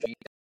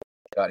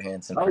Got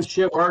Hanson. Oh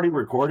shit, we're already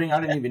recording? I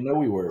didn't even know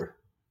we were.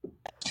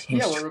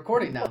 Yeah, we're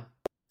recording now.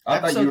 I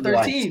thought you were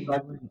 13.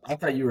 I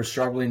thought you were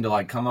struggling to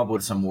like come up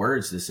with some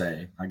words to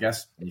say. I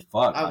guess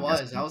fuck. I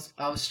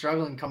was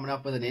struggling coming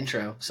up with an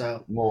intro.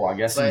 So well, I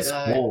guess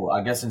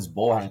since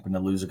Bole happened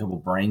to lose a couple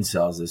brain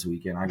cells this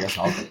weekend, I guess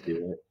I'll just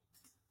do it.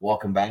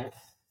 Welcome back.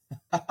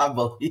 I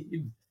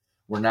believe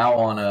we're now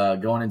on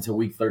going into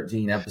week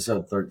 13,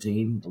 episode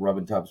 13, the Rub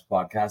and Tubs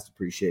podcast.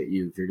 Appreciate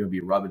you if you're going to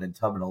be rubbing and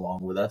tubbing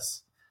along with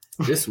us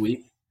this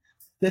week.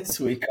 This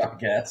week, I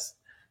guess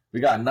we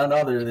got none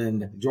other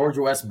than George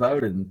West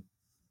Bowden,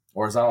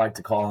 or as I like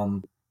to call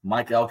him,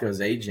 Mike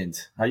Elko's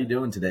agent. How you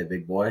doing today,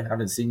 big boy? I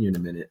haven't seen you in a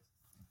minute.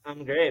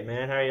 I'm great,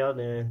 man. How are y'all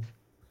doing?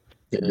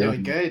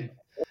 Doing good.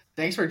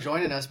 Thanks for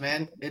joining us,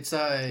 man. It's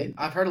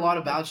I've heard a lot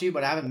about you,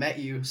 but I haven't met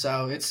you,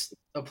 so it's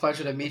a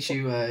pleasure to meet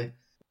you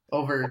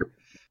over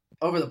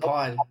the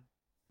pod.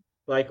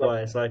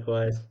 Likewise.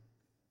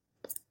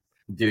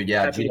 Dude,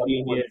 yeah, Happy to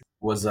be here.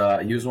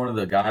 He was one of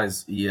the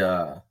guys.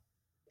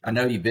 I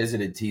know he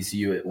visited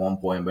TCU at one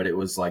point, but it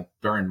was like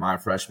during my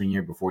freshman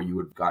year before you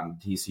would have gotten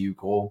to TCU,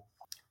 Cole.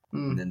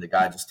 And then the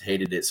guy just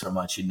hated it so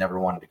much he never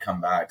wanted to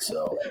come back.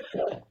 So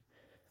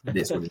it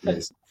is what it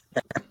is.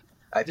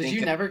 Did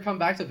you never come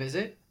back to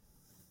visit?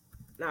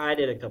 No, I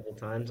did a couple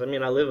times. I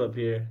mean, I live up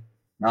here.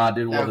 Nah,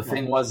 dude. Well, the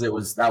thing was, it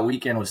was that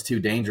weekend was too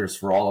dangerous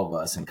for all of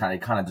us, and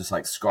kind of just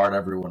like scarred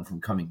everyone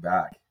from coming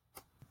back.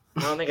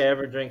 I don't think I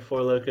ever drank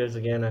Four Locos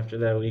again after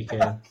that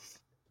weekend.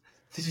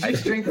 Did you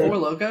just drink Four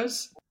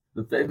Locos?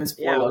 The famous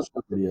Four Locos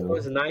video. I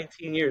was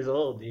 19 years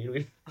old,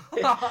 dude.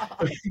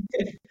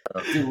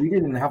 Dude, we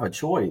didn't have a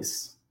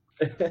choice.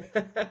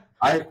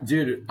 I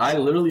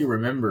literally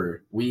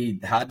remember we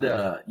had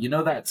to, you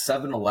know, that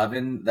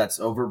 7-Eleven that's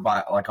over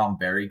by like on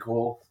Berry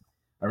Cole.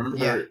 I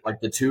remember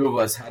like the two of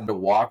us had to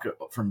walk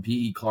from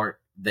P.E. Clark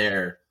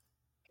there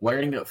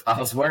I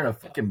was wearing a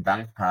fucking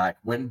backpack,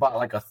 went and bought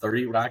like a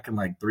 30 rack and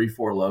like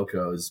 3-4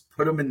 Locos,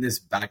 put them in this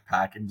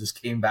backpack and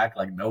just came back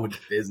like no one's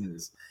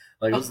business.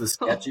 Like it was the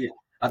sketchiest.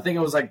 I think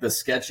it was like the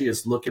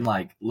sketchiest looking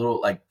like little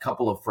like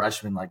couple of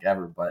freshmen like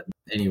ever. But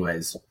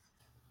anyways.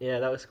 Yeah,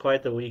 that was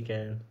quite the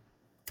weekend.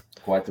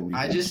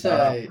 I just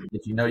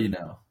if you know, you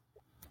know.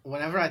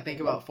 Whenever I think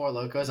about Four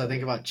Locos, I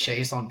think about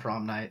Chase on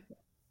prom night.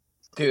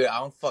 Dude, I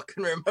don't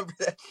fucking remember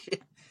that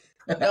shit.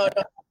 No,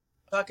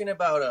 talking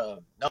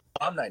about no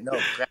prom night, no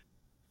grad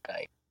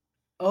night.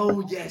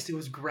 Oh yes, it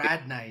was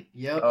grad night.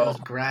 Yep, It was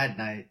grad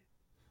night.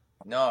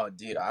 No,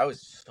 dude, I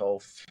was so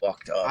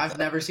fucked up. I've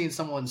never seen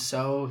someone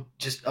so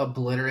just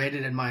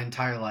obliterated in my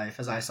entire life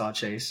as I saw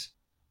Chase.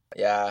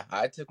 Yeah,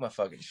 I took my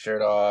fucking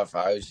shirt off.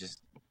 I was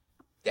just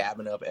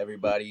dabbing up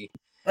everybody.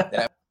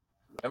 Then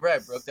remember I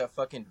broke that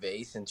fucking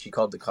vase and she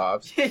called the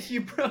cops? Yeah,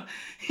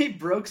 he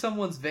broke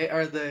someone's vase,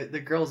 or the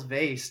girl's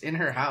vase in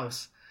her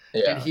house.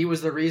 Yeah. And he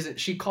was the reason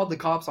she called the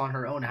cops on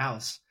her own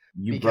house.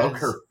 You broke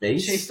her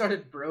vase? She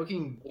started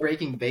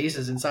breaking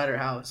vases inside her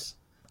house.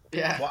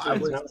 Yeah. Well,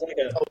 Sounds like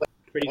a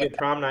pretty good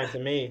prom night to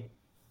me.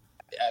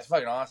 Yeah, it's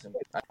fucking awesome.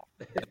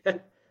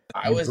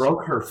 You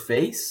broke her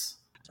face?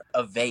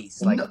 A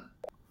vase, like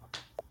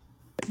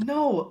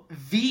No,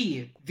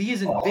 V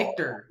is in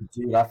Victor.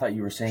 Dude, I thought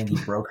you were saying he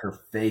broke her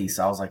face.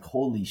 I was like,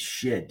 holy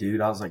shit,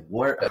 dude. I was like,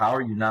 what? How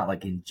are you not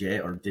like in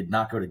jail or did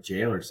not go to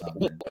jail or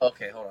something?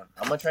 Okay, hold on.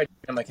 I'm gonna try to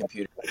get on my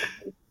computer.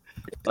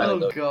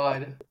 Oh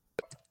God.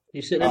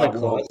 You sitting in the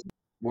closet?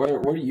 Where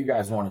do you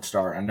guys want to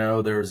start? I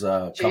know there's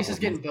a Chase is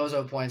getting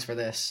bozo points for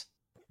this.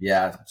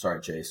 Yeah,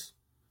 sorry, Chase.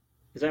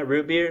 Is that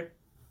root beer?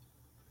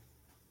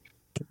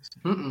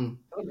 Mm-mm.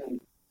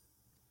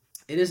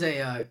 It is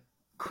a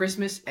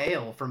Christmas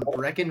ale from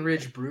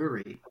Breckenridge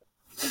Brewery.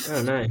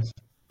 Oh, nice.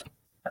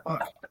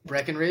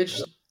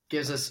 Breckenridge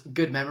gives us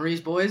good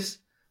memories, boys.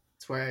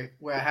 It's where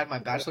I had my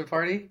bachelor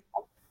party.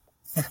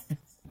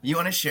 You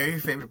want to share your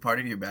favorite part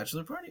of your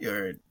bachelor party,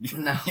 or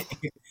No?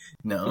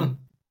 No,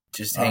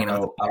 just hanging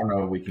out. I don't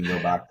know if we can go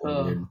back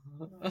there, dude.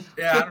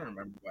 Yeah, I don't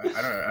remember.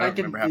 I don't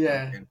remember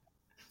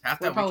half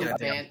that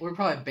weekend. We're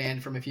probably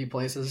banned from a few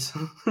places.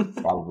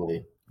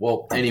 Probably.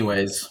 Well,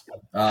 anyways,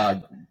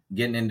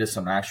 getting into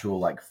some actual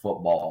like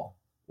football.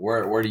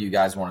 Where do you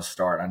guys want to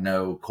start? I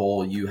know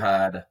Cole, you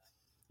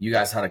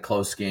guys had a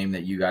close game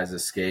that you guys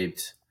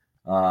escaped.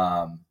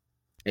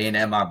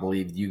 A&M, I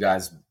believe you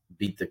guys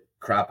beat the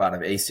crap out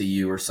of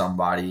ACU or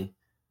somebody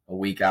a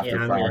week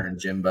after firing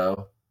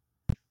Jimbo.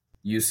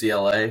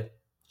 UCLA,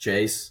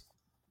 Chase,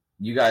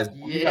 you guys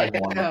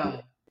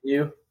won.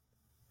 You.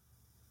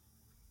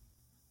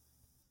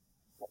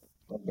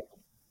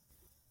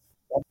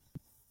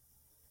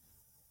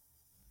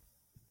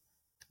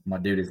 My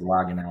dude is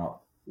lagging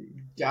out.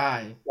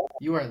 Guy,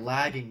 you are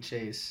lagging,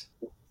 Chase.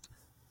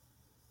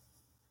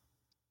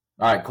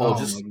 All right, Cole,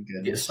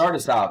 start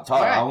us out.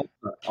 Talk. Right.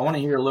 I want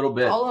to hear a little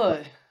bit. I'll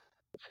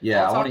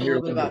want to hear a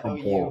little bit about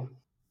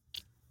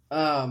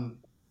OU.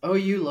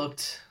 OU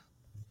looked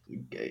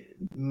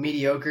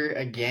mediocre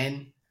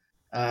again.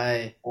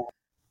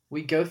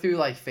 We go through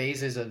like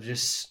phases of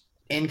just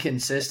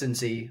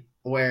inconsistency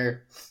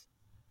where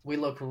we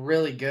look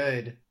really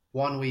good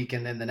one week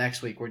and then the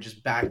next week we're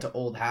just back to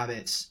old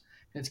habits.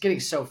 It's getting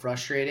so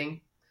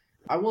frustrating.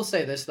 I will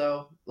say this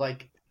though,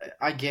 like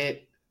I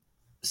get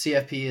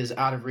CFP is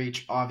out of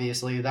reach.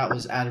 Obviously, that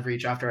was out of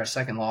reach after our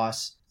second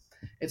loss.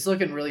 It's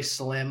looking really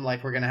slim.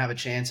 Like we're gonna have a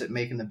chance at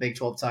making the Big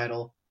 12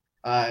 title.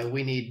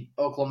 We need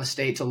Oklahoma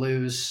State to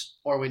lose,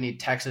 or we need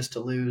Texas to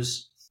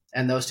lose,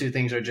 and those two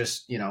things are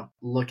just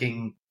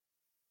looking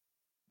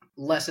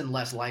less and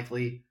less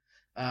likely.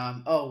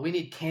 We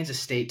need Kansas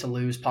State to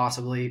lose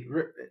possibly.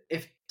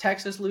 If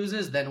Texas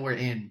loses, then we're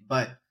in.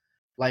 But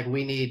like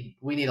we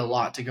need a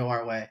lot to go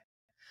our way.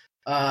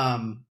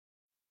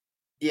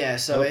 Yeah,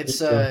 so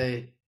it's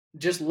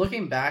just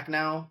looking back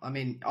now. I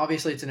mean,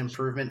 obviously it's an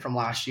improvement from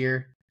last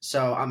year,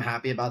 so I'm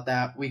happy about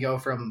that. We go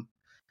from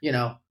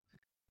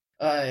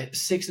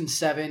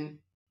 6-7.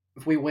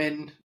 If we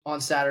win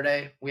on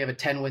Saturday, we have a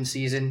 10-win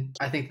season.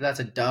 I think that's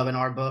a dub in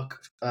our book.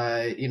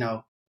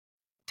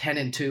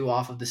 10-2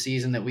 off of the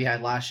season that we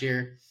had last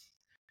year.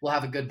 We'll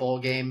have a good bowl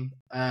game.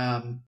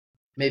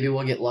 Maybe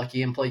we'll get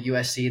lucky and play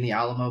USC in the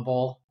Alamo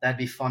Bowl. That'd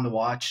be fun to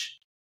watch.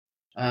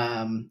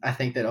 I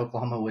think that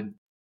Oklahoma would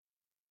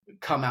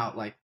come out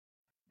like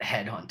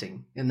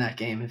headhunting in that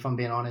game, if I'm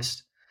being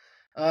honest.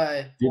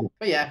 But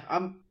yeah,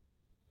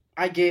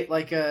 I get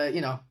like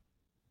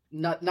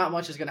not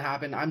much is gonna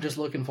happen. I'm just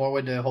looking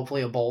forward to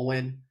hopefully a bowl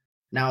win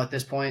now at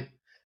this point.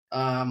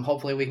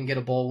 Hopefully we can get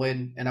a bowl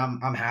win, and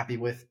I'm happy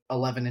with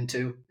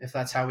 11-2 if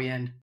that's how we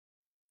end.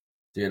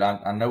 Dude,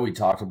 I know we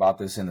talked about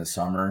this in the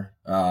summer,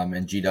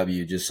 and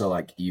GW, just so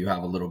like you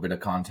have a little bit of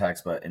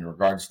context, but in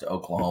regards to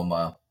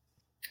Oklahoma,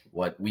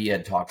 what we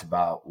had talked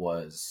about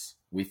was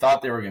we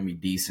thought they were going to be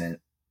decent,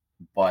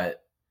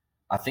 but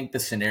I think the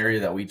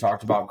scenario that we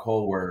talked about,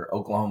 Cole, where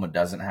Oklahoma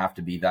doesn't have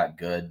to be that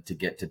good to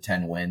get to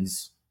 10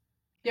 wins,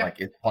 like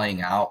it's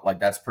playing out, like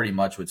that's pretty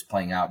much what's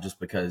playing out just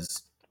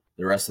because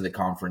the rest of the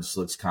conference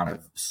looks kind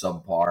of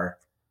subpar,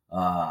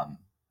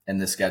 and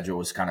the schedule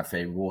was kind of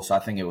favorable. So I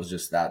think it was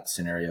just that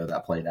scenario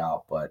that played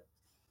out, but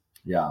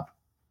yeah.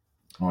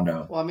 Oh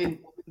no. Well, I mean,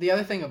 the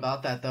other thing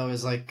about that though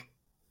is like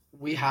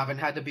we haven't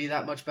had to be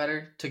that much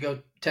better to go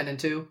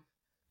 10-2.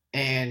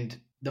 And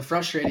the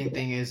frustrating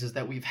thing is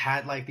that we've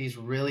had like these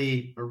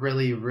really,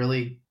 really,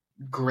 really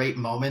great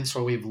moments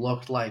where we've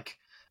looked like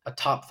a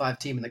top 5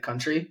 team in the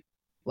country,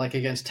 like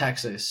against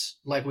Texas,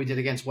 like we did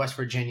against West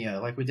Virginia,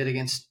 like we did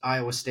against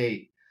Iowa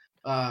State.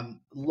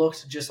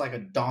 Looked just like a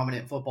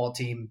dominant football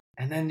team.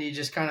 And then you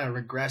just kind of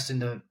regress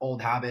into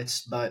old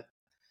habits. But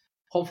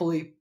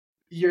hopefully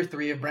year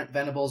 3 of Brent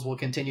Venables will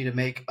continue to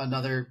make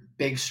another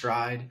big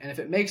stride. And if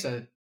it makes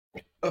a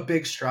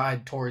big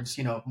stride towards,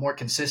 more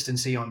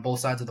consistency on both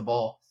sides of the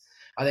ball,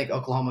 I think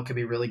Oklahoma could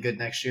be really good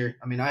next year.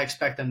 I mean, I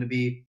expect them to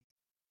be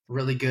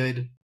really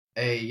good,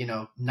 a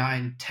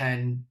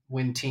 9-10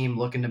 win team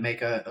looking to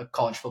make a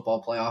college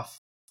football playoff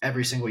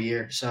every single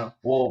year. So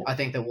I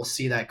think that we'll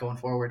see that going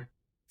forward.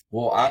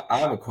 Well, I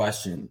have a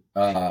question.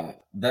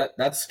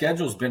 That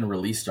schedule's been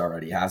released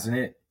already, hasn't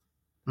it?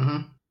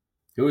 Mm-hmm.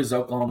 Who is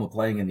Oklahoma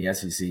playing in the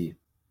SEC?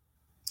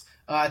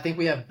 I think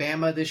we have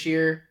Bama this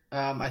year.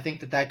 I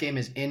think that game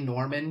is in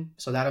Norman,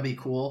 so that'll be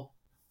cool.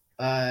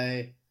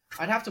 I'd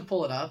have to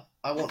pull it up.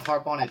 I won't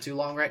harp on it too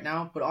long right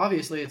now, but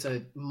obviously it's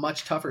a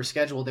much tougher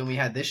schedule than we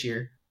had this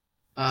year.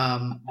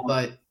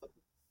 But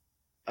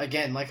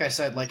again, like I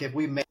said, like if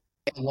we make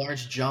a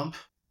large jump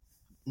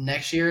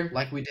next year,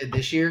 like we did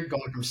this year,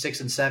 going from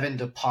 6-7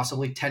 to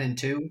possibly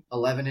 10-2,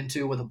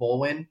 11-2 with a bowl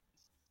win,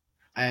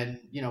 and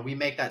we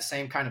make that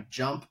same kind of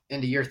jump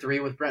into year 3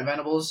 with Brent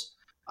Venables,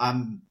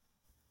 I'm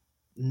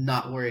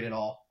not worried at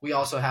all. We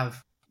also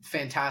have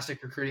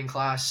fantastic recruiting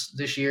class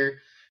this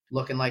year,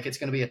 looking like it's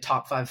going to be a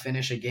top 5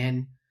 finish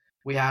again.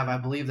 We have, I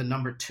believe, the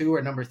number 2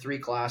 or number 3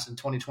 class in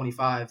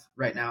 2025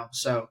 right now.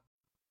 So,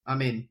 I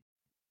mean,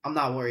 I'm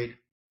not worried.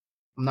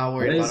 I'm not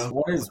worried about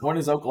Oklahoma. When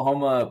is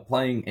Oklahoma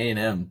playing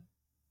A&M?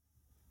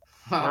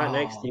 Not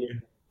next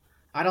year.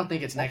 I don't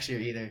think it's next year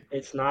either.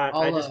 It's not.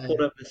 I just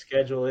pulled up the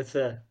schedule.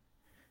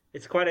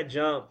 It's quite a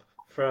jump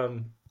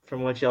from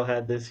what y'all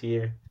had this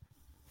year.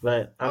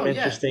 But I'm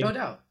interested. Yeah, no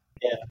doubt.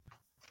 Yeah.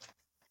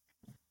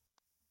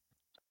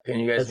 Can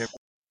you guys hear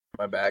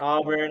my back?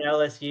 Auburn,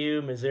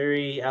 LSU,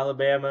 Missouri,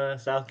 Alabama,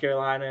 South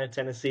Carolina,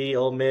 Tennessee,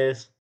 Ole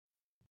Miss.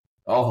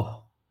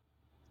 Oh.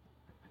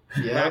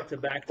 Yeah. Back to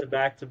back to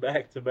back to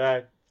back to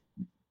back.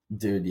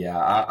 Dude,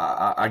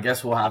 yeah. I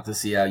guess we'll have to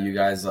see how you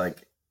guys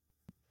like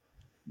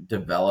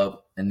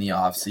develop in the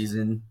off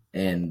season,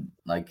 and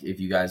like if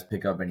you guys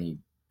pick up any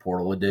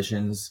portal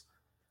additions.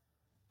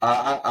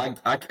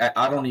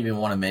 I don't even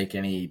want to make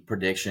any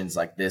predictions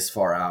like this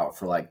far out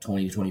for like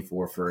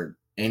 2024 for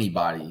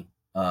anybody,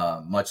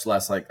 much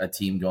less like a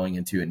team going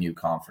into a new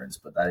conference.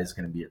 But that is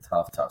going to be a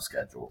tough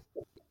schedule.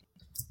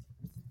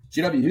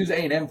 GW, who's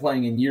A&M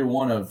playing in year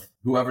 1 of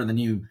whoever the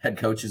new head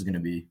coach is going to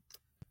be?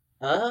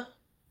 I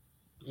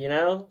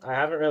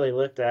haven't really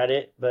looked at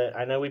it, but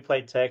I know we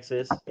played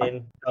Texas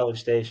in College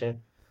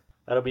Station.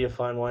 That'll be a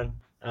fun one.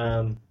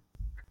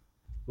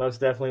 Most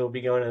definitely will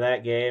be going to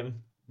that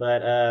game,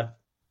 but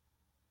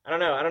I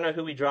don't know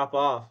who we drop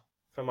off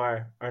from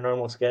our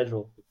normal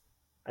schedule.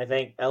 I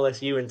think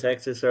LSU and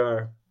Texas are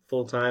our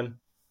full-time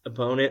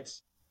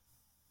opponents,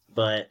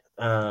 but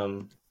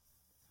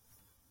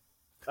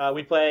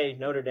we play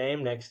Notre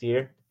Dame next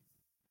year.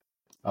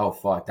 Oh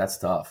fuck, that's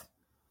tough.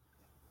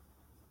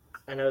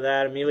 I know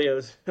that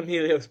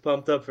Emilio's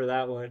pumped up for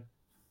that one.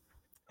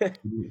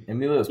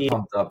 Emilio's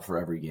pumped up for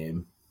every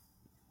game.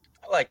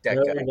 I like that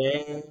Notre guy.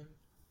 Dame.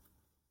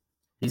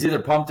 He's either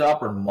pumped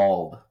up or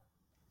mauled.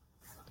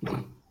 Or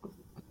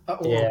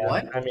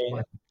what? I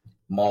mean,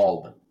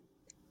 Mauled.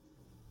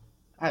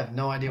 I have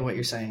no idea what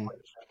you're saying.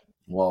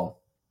 Well,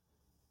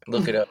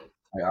 Look it up.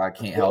 I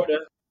can't help.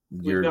 Florida.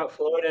 We've got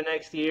Florida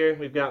next year.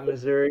 We've got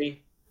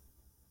Missouri,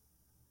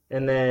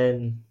 and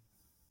then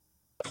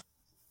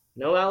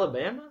no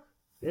Alabama.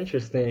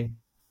 Interesting.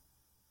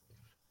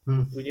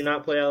 We do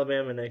not play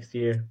Alabama next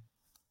year.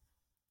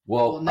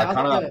 Well, now I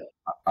kind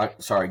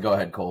of. Sorry, go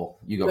ahead, Cole.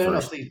 You go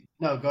first. No, please.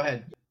 No, go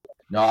ahead.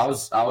 No, I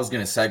was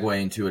going to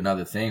segue into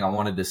another thing. I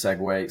wanted to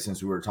segue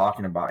since we were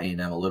talking about A&M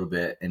a little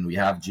bit, and we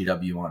have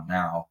GW on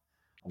now.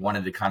 I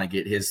wanted to kind of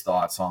get his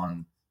thoughts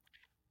on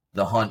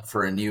the hunt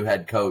for a new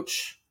head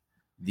coach.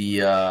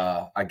 The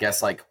I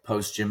guess like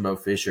post Jimbo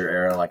Fisher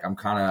era. Like I'm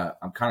kind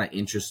of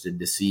interested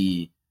to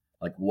see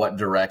like what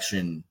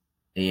direction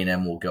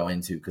A&M will go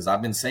into, because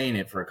I've been saying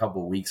it for a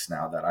couple of weeks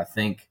now that I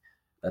think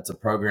that's a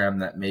program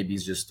that maybe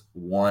is just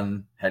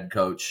one head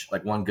coach,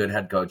 like one good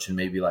head coach, and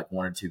maybe like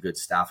one or two good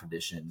staff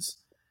additions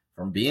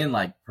from being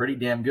like pretty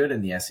damn good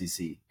in the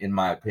SEC, in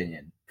my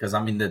opinion. Because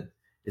I mean,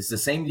 it's the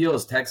same deal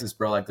as Texas,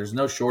 bro. Like there's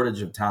no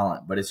shortage of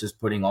talent, but it's just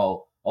putting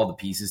all the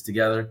pieces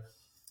together.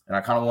 And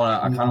I kind of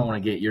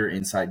want to get your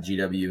insight,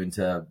 GW,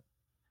 into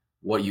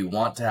what you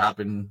want to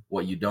happen,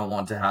 what you don't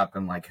want to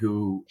happen, like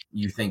who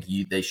you think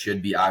they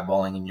should be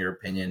eyeballing in your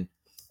opinion.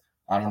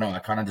 I don't know. I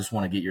kind of just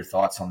want to get your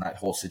thoughts on that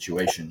whole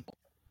situation.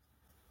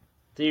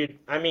 Dude,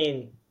 I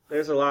mean,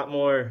 there's a lot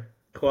more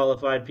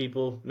qualified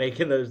people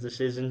making those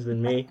decisions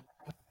than me.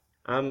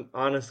 I'm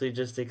honestly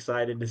just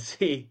excited to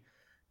see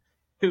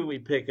who we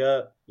pick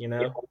up, you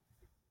know?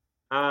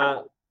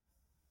 I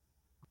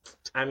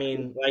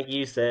mean, like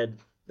you said,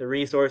 the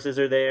resources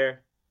are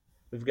there.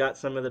 We've got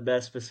some of the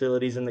best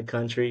facilities in the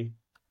country.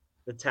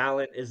 The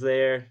talent is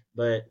there,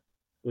 but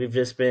we've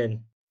been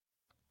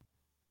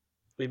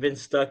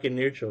stuck in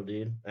neutral,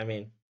 dude. I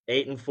mean,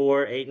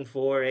 8-4,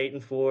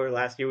 8-4, 8-4.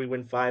 Last year we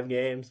win 5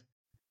 games.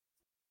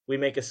 We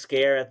make a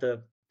scare at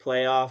the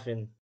playoff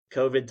in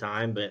COVID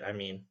time, but I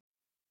mean,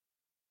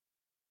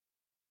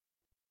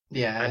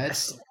 yeah,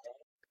 it's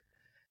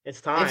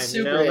time. It's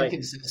super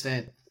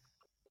inconsistent.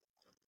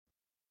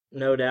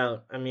 No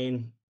doubt. I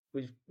mean,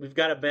 we've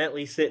got a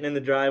Bentley sitting in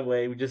the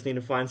driveway. We just need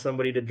to find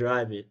somebody to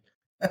drive it.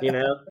 You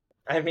know,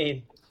 I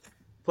mean,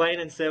 plain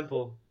and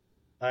simple.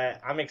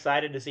 I'm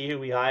excited to see who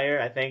we hire.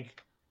 I think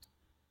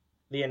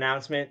the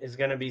announcement is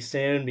going to be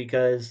soon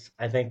because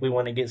I think we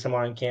want to get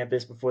someone on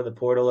campus before the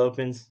portal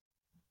opens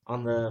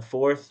on the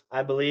 4th,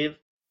 I believe.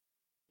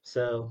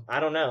 So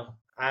I don't know.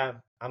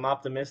 I'm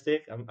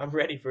optimistic. I'm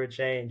ready for a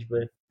change,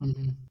 but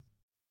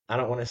I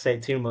don't want to say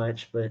too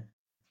much. But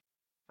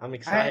I'm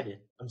excited.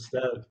 I'm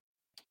stoked.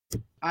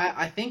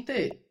 I think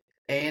that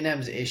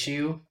A&M's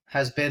issue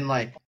has been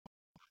like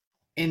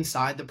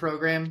inside the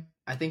program.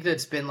 I think that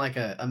it's been like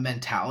a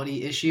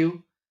mentality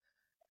issue,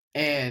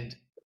 and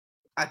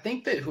I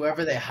think that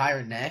whoever they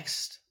hire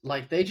next,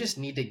 like they just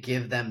need to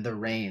give them the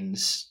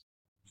reins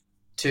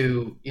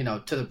to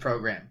the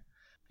program,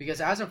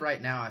 because as of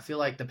right now, I feel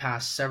like the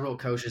past several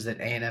coaches that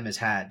A&M has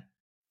had,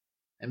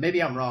 and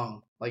maybe I'm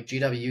wrong, like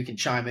GW, you can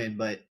chime in,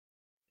 but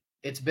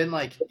it's been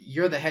like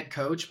you're the head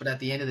coach, but at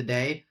the end of the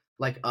day,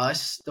 like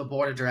us, the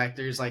board of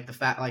directors, like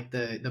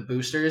the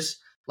boosters,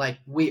 like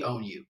we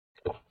own you.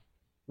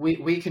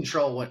 We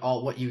control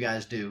what you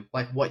guys do,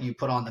 like what you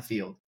put on the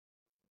field.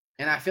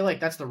 And I feel like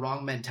that's the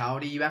wrong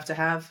mentality you have to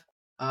have.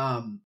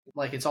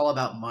 Like it's all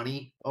about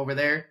money over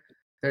there.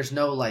 There's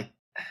no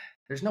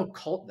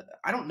cult.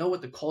 I don't know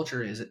what the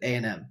culture is at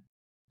A&M.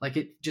 Like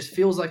it just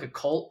feels like a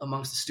cult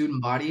amongst the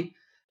student body,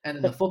 and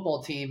then the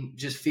football team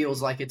just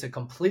feels like it's a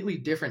completely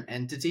different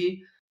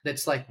entity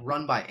that's like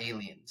run by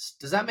aliens.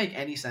 Does that make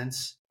any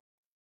sense?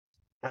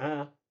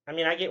 I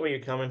mean, I get where you're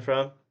coming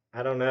from.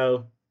 I don't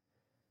know.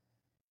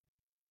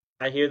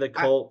 I hear the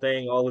cult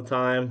thing all the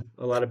time.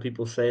 A lot of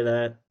people say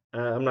that.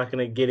 I'm not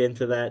going to get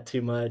into that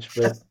too much,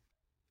 but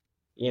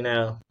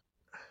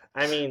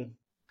I mean,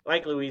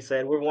 like Louis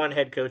said, we're one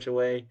head coach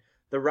away,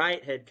 the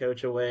right head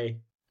coach away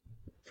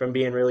from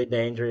being really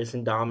dangerous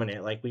and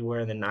dominant like we were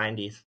in the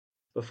 90s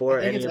before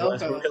any of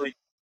us were really.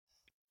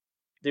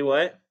 Do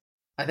what?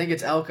 I think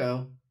it's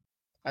Elko.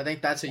 I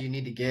think that's what you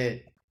need to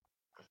get.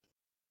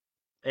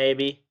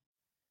 Maybe.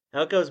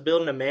 Elko's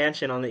building a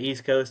mansion on the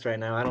East Coast right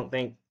now. I don't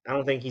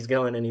think he's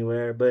going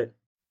anywhere, but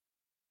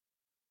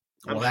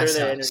I'm sure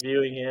they're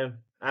interviewing him.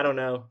 I don't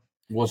know.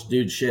 Well,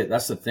 dude, shit.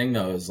 That's the thing,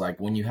 though, is like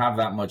when you have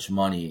that much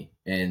money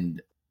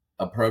and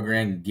a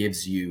program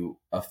gives you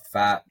a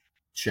fat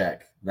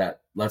check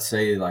that, let's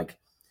say, like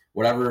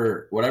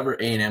whatever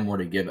A&M were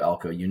to give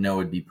Elko,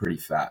 it'd be pretty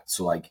fat.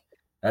 So like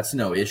that's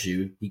no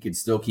issue. He could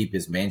still keep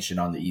his mansion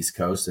on the East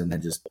Coast and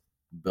then just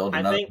build I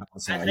another think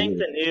house I out think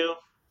here.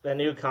 the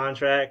new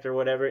contract or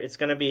whatever, it's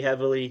going to be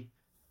heavily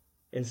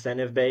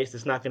incentive based.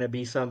 It's not going to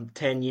be some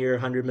 10-year,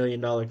 $100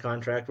 million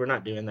contract. We're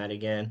not doing that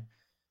again.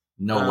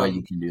 No way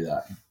you can do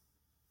that.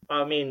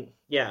 I mean,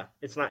 yeah,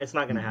 it's not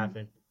going to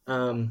happen.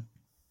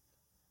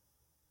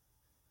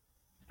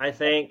 I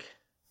think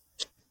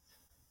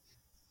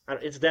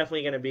it's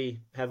definitely going to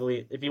be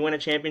heavily. If you win a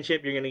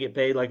championship, you're going to get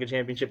paid like a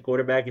championship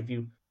quarterback. If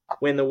you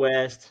win the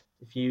West,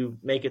 if you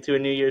make it to a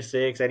New Year's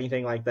Six,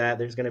 anything like that,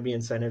 there's going to be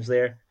incentives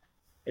there.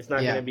 It's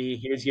not going to be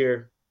here's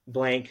your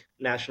blank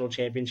national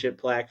championship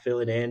plaque, fill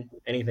it in,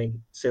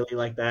 anything silly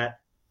like that.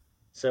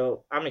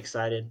 So I'm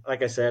excited.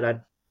 Like I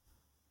said,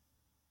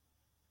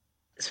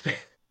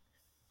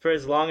 for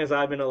as long as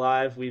I've been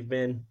alive, we've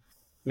been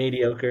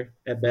mediocre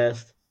at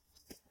best,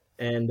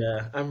 and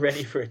I'm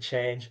ready for a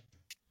change.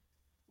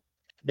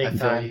 Big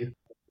time. You.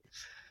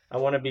 I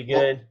want to be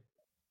good.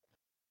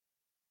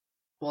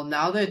 Well,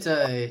 now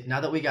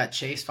that we got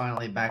Chase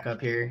finally back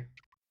up here,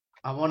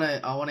 I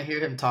wanna hear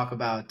him talk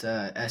about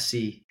SC.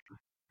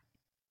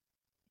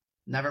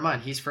 Never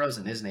mind, he's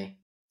frozen, isn't he?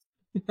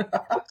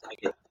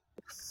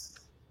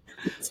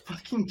 It's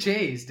fucking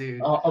Chase,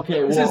 dude.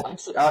 Okay, well,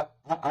 actually,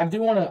 I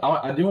do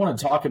want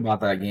to talk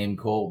about that game,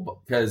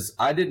 Cole, because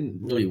I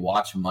didn't really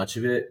watch much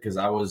of it because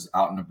I was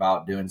out and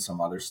about doing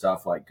some other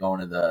stuff, like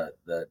going to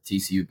the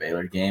TCU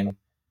Baylor game.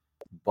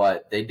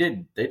 But they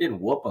did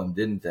whoop them,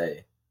 didn't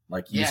they?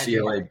 Like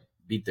UCLA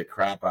beat the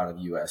crap out of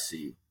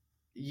USC.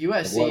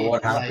 USC.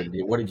 What happened?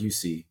 What did you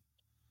see?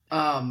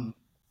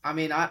 I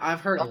mean,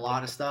 I've heard a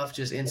lot of stuff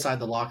just inside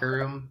the locker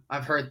room.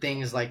 I've heard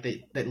things like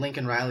that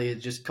Lincoln Riley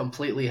just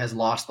completely has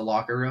lost the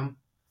locker room.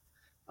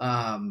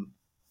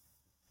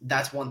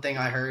 That's one thing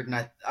I heard,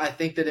 and I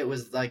think that it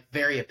was like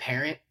very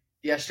apparent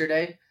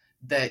yesterday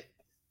that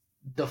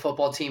the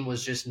football team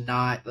was just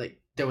not like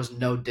there was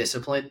no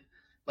discipline.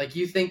 Like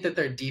you think that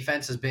their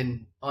defense has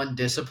been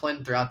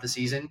undisciplined throughout the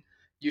season,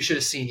 you should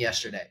have seen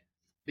yesterday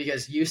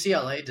because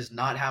UCLA does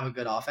not have a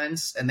good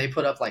offense, and they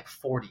put up like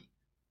 40.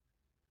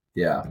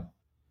 Yeah.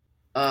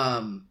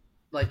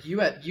 Like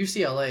you at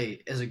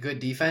UCLA is a good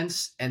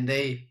defense, and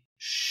they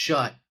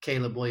shut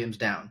Caleb Williams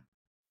down.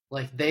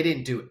 Like they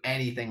didn't do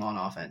anything on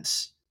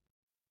offense.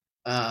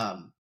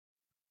 And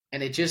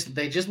they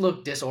just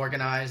looked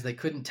disorganized. They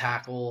couldn't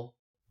tackle.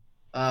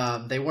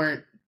 They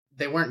weren't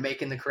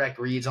making the correct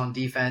reads on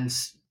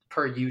defense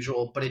per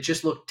usual, but it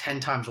just looked 10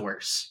 times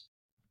worse.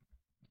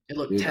 It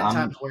looked 10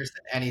 times worse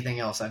than anything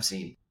else I've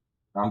seen.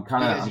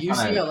 Because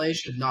UCLA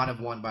should not have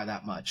won by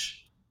that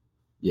much.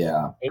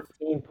 Yeah.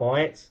 18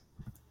 points.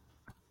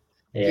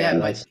 Yeah,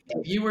 but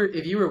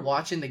if you were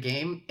watching the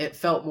game, it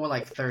felt more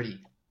like 30.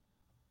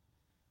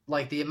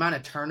 Like the amount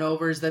of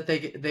turnovers that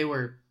they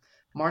were.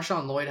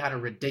 Marshawn Lloyd had a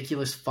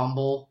ridiculous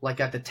fumble like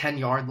at the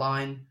 10-yard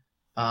line.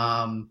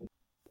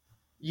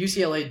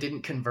 UCLA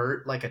didn't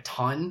convert like a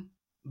ton,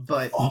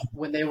 but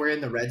when they were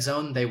in the red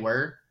zone, they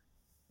were.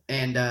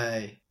 And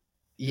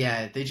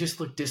they just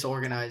looked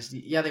disorganized.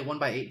 Yeah, they won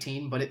by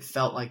 18, but it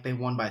felt like they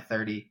won by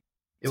 30.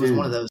 It was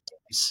one of those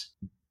games.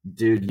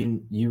 Dude,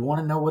 you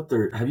want to know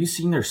have you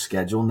seen their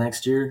schedule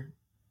next year?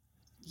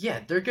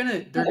 Yeah, they're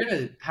gonna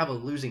have a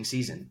losing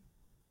season.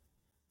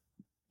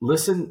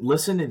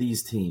 Listen to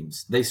these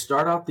teams. They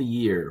start out the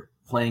year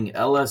playing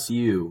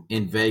LSU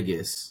in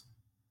Vegas.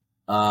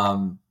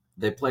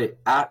 They play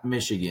at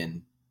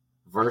Michigan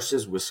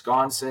versus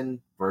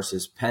Wisconsin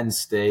versus Penn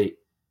State,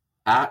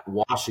 at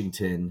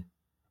Washington,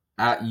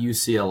 at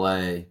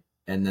UCLA,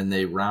 and then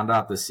they round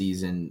out the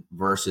season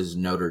versus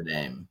Notre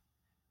Dame.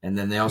 And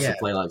then they also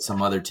play like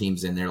some other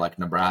teams in there, like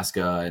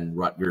Nebraska and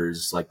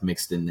Rutgers, like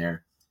mixed in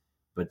there.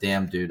 But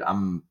damn, dude,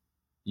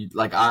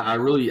 I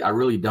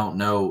really don't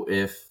know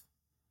if,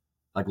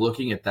 like,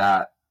 looking at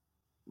that,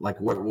 like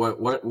what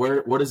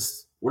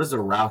is the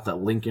route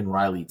that Lincoln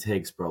Riley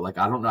takes, bro? Like,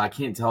 I don't know. I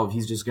can't tell if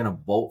he's just gonna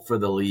bolt for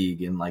the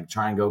league and like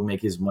try and go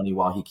make his money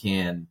while he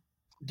can,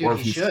 dude, or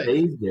if he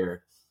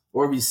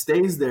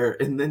stays there,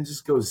 and then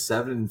just goes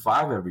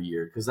 7-5 every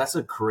year, because that's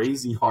a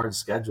crazy hard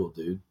schedule,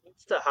 dude.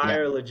 To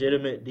hire a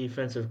legitimate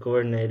defensive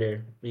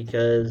coordinator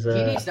because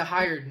he needs to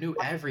hire new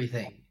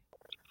everything.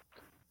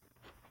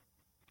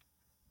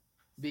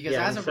 Because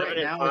as of right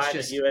now, it's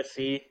just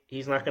USC.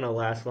 He's not going to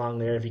last long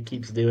there if he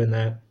keeps doing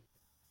that.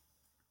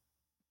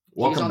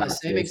 He's on the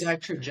same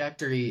exact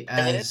trajectory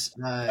as.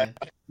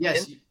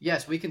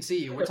 Yes, we can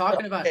see you. We're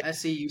talking about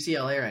SC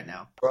UCLA right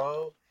now,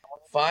 bro.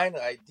 Fine,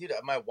 dude,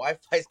 my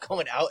Wi-Fi's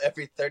going out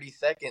every 30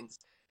 seconds.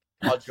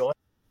 I'll join.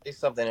 Say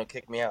something and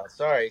kick me out.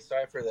 Sorry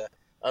for the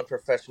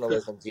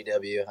unprofessionalism,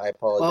 GW. I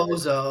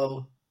apologize.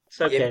 Bozo. It's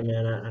okay,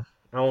 man.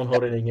 I won't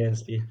hold it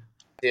against you.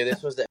 Dude,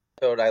 this was the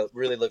episode I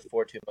really looked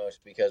forward to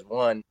most because,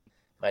 one,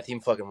 my team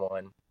fucking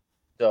won.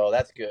 So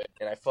that's good.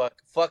 And I fuck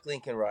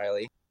Lincoln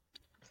Riley.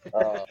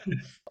 So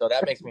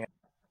that makes me happy.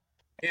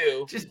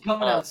 Two, just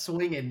coming out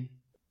swinging.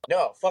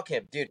 No, fuck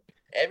him, dude.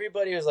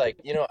 Everybody was like,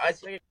 I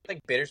say it's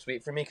like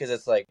bittersweet for me because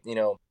it's like,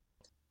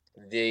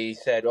 they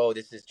said, oh,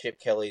 this is Chip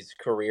Kelly's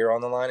career on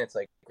the line. It's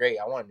like, great,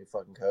 I want a new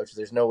fucking coach.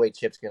 There's no way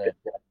Chip's going to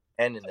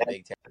end in the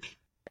Big Ten.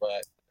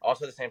 But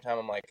also at the same time,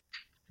 I'm like,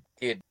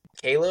 dude,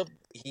 Caleb,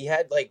 he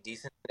had like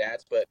decent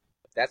stats, but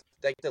that's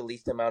like the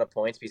least amount of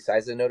points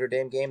besides the Notre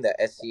Dame game that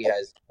SC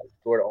has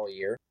scored all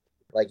year.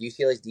 Like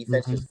UCLA's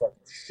defense just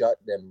fucking shut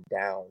them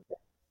down.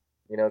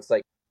 You know, it's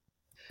like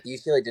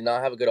UCLA did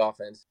not have a good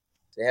offense.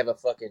 They have a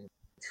fucking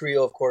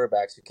trio of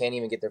quarterbacks who can't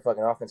even get their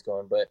fucking offense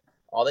going. But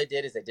all they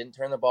did is they didn't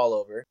turn the ball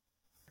over,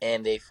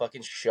 and they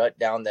fucking shut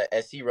down the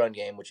SC run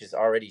game, which is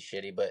already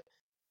shitty. But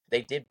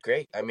they did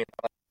great. I mean,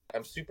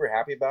 I'm super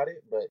happy about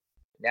it. But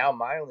now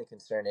my only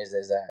concern is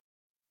that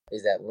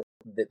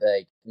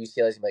like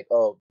UCLA's like,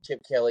 oh,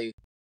 Chip Kelly,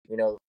 you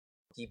know,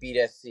 he beat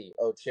SC.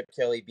 Oh, Chip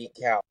Kelly beat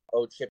Cal.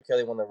 Oh, Chip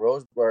Kelly won the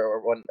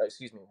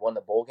won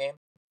the bowl game.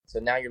 So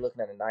now you're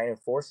looking at a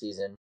 9-4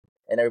 season,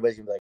 and everybody's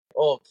gonna be like,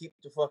 oh, keep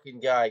the fucking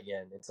guy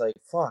again. It's like,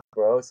 fuck,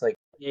 bro. It's like,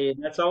 Yeah,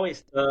 that's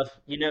always tough.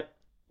 You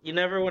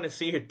never want to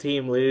see your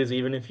team lose,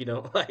 even if you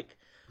don't like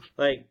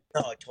no,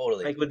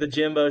 totally. like with the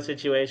Jimbo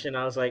situation.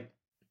 I was like,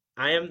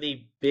 I am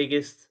the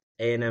biggest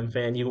A&M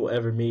fan you will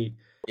ever meet,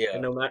 Yeah.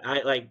 and no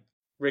matter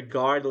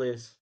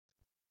regardless,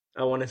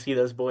 I want to see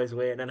those boys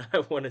win, and I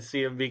want to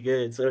see them be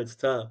good. So it's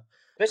tough.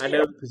 Especially, I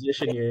know the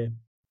position you're in.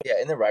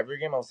 Yeah, in the rivalry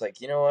game, I was like,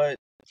 you know what?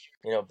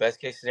 You know, best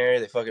case scenario,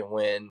 they fucking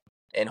win,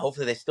 and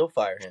hopefully they still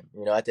fire him.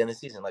 You know, at the end of the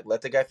season, like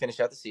let the guy finish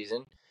out the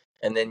season,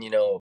 and then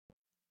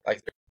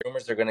like the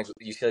rumors are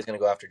UCLA's gonna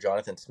go after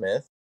Jonathan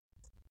Smith,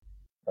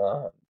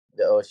 the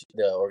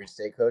Oregon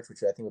State coach,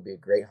 which I think would be a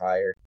great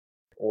hire,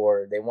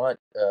 or they want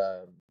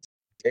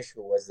Fish,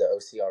 who was the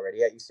OC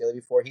already at UCLA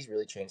before. He's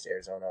really changed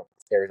Arizona's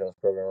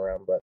program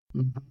around, but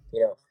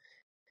you know,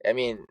 I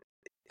mean,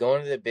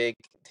 going to the Big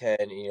Ten,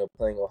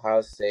 playing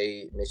Ohio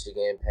State,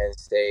 Michigan, Penn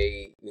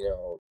State,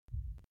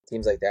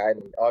 teams like that,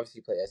 and obviously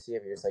play SC.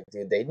 You're just like,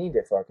 dude, they need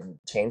to fucking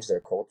change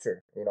their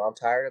culture. I'm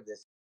tired of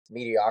this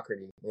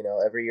mediocrity.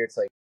 Every year it's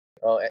like,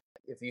 oh,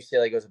 if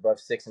UCLA goes above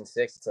 6-6,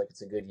 it's like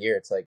it's a good year.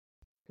 It's like,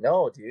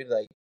 no, dude,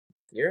 like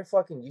you're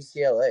fucking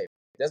UCLA. It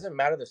doesn't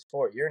matter the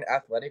sport. You're an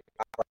athletic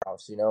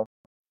powerhouse.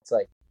 It's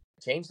like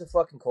change the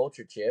fucking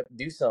culture, Chip.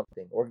 Do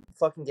something or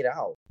fucking get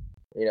out.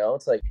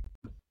 It's like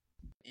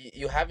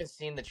you haven't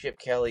seen the Chip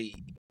Kelly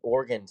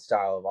Oregon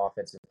style of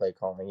offensive play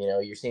calling.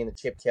 You're seeing the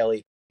Chip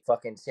Kelly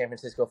fucking San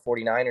Francisco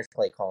 49ers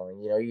play calling.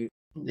 You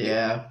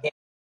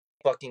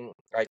fucking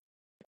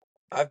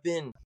I've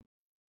been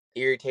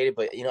irritated,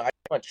 but I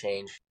want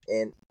change,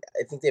 and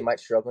I think they might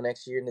struggle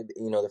next year in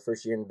the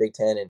first year in the Big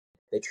Ten, and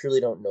they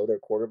truly don't know their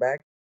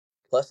quarterback.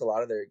 Plus, a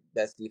lot of their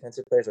best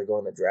defensive players are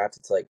going to the draft.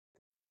 It's like,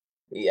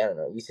 I don't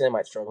know. UCLA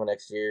might struggle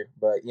next year,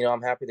 but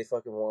I'm happy they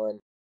fucking won.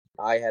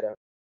 I had a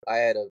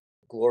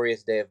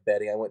glorious day of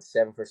betting. I went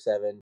 7 for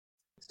 7.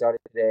 Started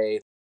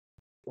today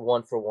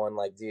 1 for 1.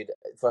 Like, dude,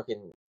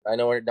 fucking. I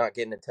know we're not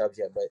getting in tubs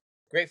yet, but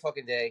great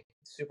fucking day.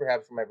 Super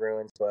happy for my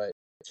Bruins, but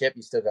Chip,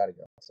 you still got to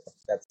go. So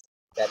that's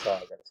all I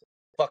got to say.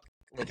 Fuck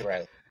Lincoln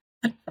Riley.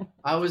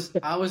 I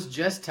was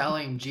just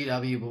telling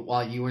GW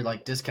while you were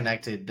like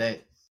disconnected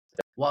that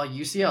while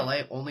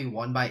UCLA only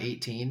won by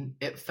 18,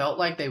 it felt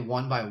like they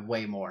won by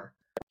way more.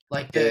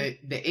 Like the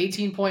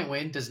 18-point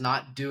win does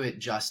not do it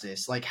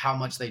justice. Like how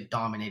much they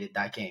dominated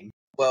that game.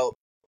 Well,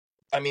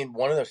 I mean,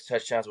 one of those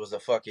touchdowns was the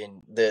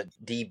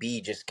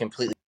DB just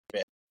completely.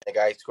 The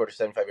guy scored a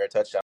 75-yard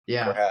touchdown.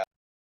 Yeah.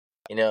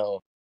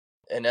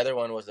 Another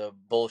one was a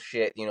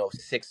bullshit.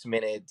 6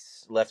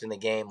 minutes left in the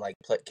game. Like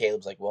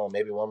Caleb's like, well,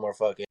 maybe one more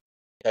fucking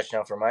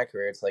touchdown for my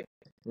career. It's like,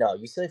 no,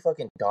 UCLA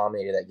fucking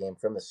dominated that game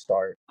from the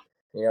start.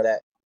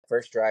 That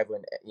first drive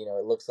when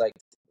it looks like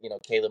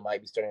Caleb might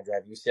be starting to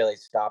drive. UCLA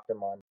stopped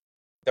them on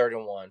 3rd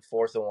and 1,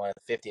 4th and 1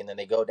 at 50, and then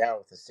they go down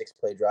with a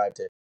 6-play drive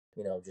to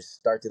just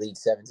start to lead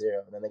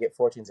 7-0, and then they get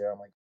 14-0. I'm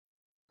like,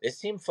 this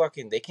team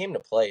they came to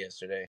play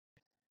yesterday.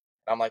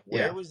 I'm like,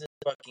 where was this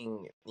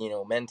fucking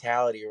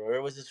mentality, or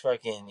where was this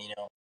fucking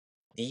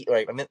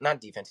not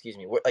defense, excuse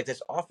me, like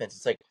this offense?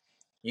 It's like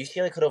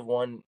UCLA could have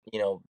won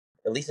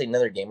at least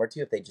another game or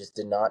two if they just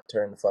did not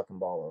turn the fucking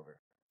ball over.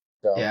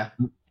 So yeah.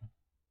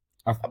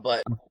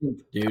 But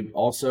dude,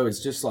 also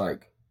it's just the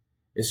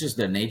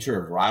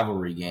nature of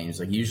rivalry games.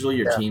 Like usually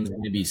your team's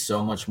going to be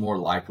so much more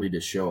likely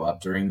to show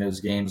up during those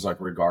games, like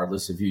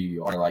regardless of who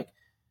you are. Like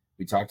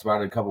we talked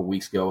about it a couple of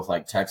weeks ago with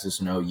like Texas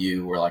and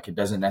OU, where like it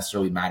doesn't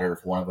necessarily matter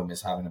if one of them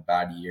is having a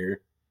bad year.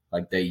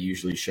 Like they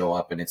usually show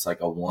up and it's like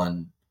a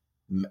 1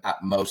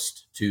 at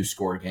most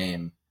 2-score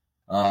game.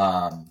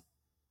 A&M,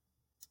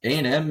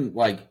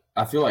 like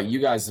I feel like you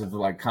guys have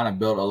like kind of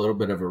built a little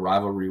bit of a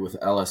rivalry with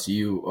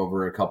LSU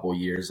over a couple of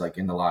years, like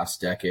in the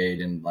last decade.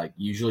 And like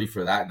usually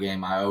for that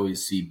game, I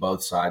always see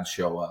both sides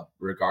show up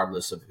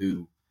regardless of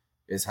who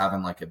is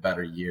having like a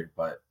better year.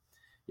 But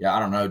yeah, I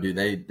don't know, dude.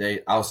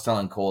 I was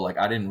telling Cole, like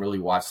I didn't really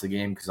watch the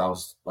game because I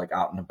was like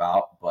out and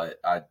about, but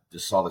I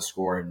just saw the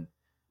score. And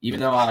even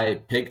though I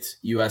picked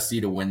USC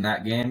to win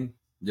that game,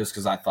 just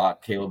because I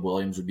thought Caleb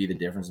Williams would be the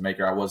difference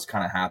maker, I was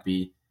kind of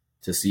happy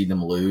to see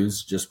them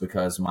lose just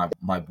because my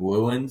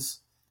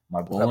Bruins,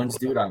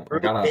 dude. I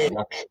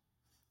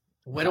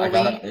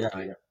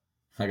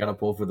gotta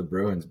pull for the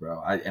Bruins, bro.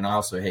 I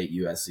also hate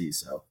USC,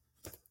 so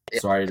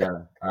I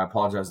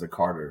apologize to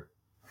Carter.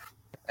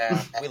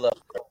 We love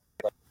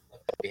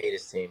we hate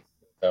his team.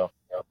 So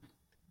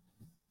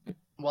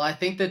Well, I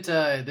think that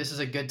this is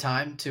a good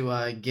time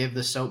to give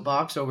the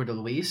soapbox over to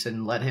Luis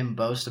and let him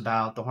boast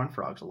about the Horned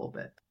Frogs a little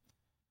bit.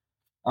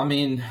 I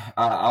mean,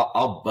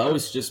 I'll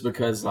boast just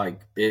because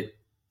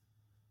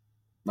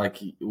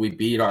we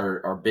beat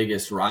our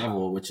biggest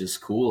rival, which is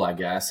cool, I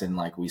guess, and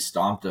we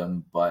stomped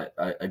them. But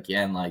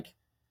again,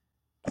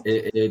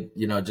 it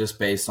just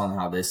based on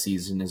how this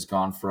season has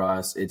gone for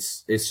us,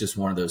 it's just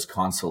one of those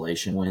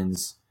consolation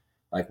wins.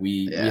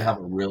 We have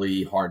a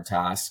really hard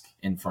task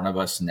in front of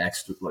us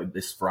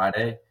this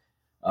Friday,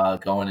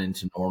 going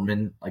into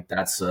Norman.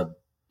 That's a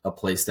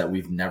place that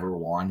we've never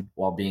won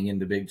while being in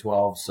the Big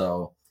 12.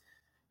 So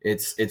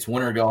it's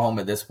win or go home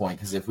at this point,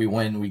 because if we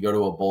win, we go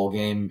to a bowl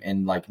game,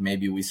 and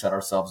maybe we set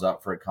ourselves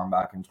up for a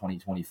comeback in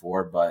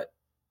 2024. But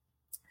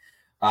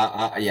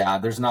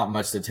there's not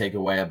much to take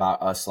away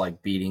about us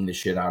beating the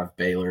shit out of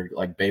Baylor.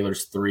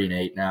 Baylor's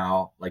 3-8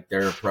 now.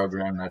 They're a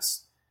program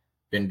that's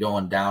been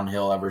going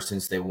downhill ever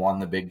since they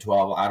won the Big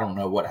 12. I don't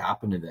know what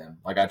happened to them.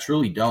 I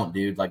truly don't,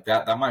 dude.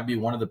 That might be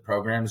one of the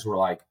programs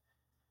where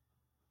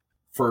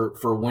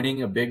for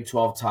winning a Big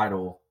 12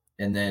 title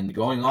and then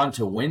going on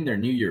to win their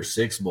New Year's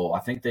Six Bowl.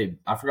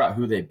 I forgot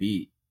who they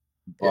beat.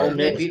 But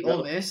they beat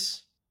Ole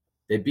Miss.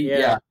 They beat,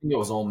 I think it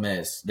was Ole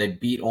Miss. They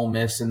beat Ole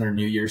Miss in their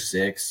New Year's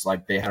Six.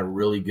 They had a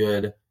really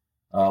good,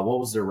 what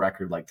was their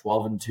record?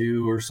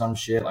 12-2 or some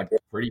shit.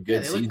 Pretty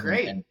good season. They looked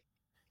great.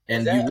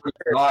 And you would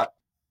have thought,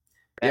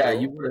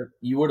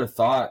 you would have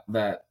thought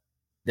that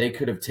they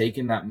could have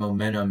taken that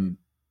momentum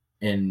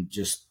and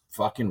just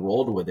fucking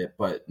rolled with it.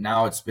 But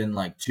now it's been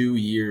 2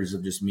 years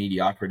of just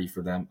mediocrity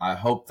for them. I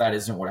hope that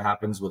isn't what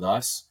happens with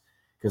us,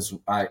 because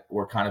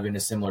we're kind of in a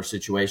similar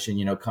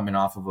situation, coming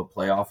off of a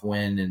playoff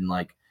win and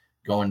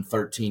going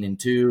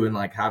 13-2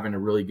 and having a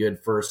really good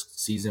first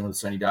season with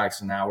Sonny Dykes,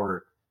 and now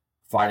we're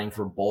fighting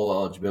for bowl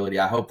eligibility.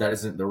 I hope that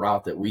isn't the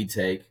route that we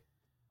take.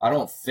 I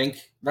don't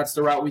think that's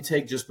the route we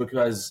take, just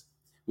because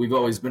we've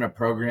always been a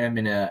program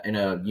in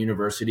a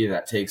university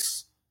that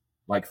takes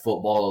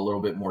football a little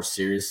bit more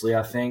seriously,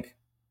 I think.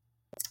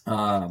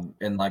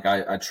 And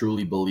I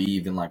truly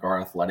believe in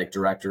our athletic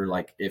director.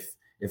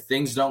 If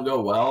things don't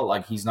go well,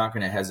 he's not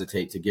going to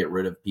hesitate to get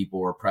rid of people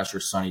or pressure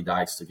Sonny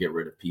Dykes to get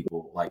rid of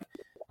people.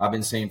 I've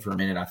been saying for a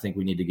minute, I think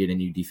we need to get a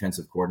new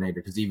defensive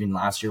coordinator, because even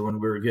last year when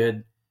we were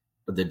good,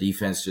 but the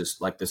defense just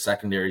the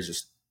secondary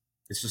is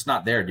it's just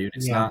not there, dude.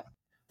 It's not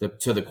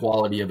to the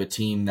quality of a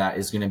team that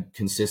is going to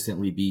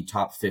consistently be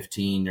top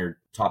 15 or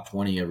top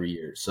 20 every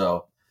year.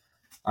 So,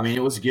 I mean,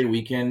 it was a good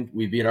weekend.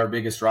 We beat our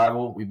biggest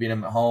rival. We beat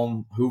him at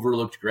home. Hoover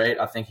looked great.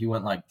 I think he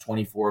went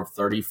 24 of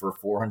 30 for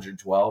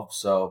 412.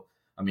 So,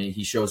 I mean,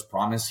 he shows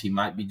promise. He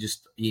might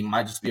just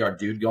be our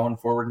dude going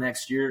forward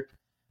next year.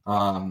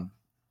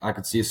 I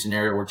could see a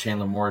scenario where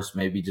Chandler Morris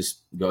maybe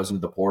just goes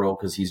into the portal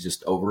because he's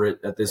just over it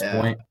at this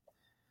point.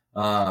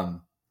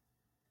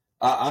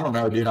 I don't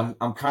know, dude. I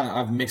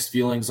have mixed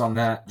feelings on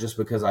that, just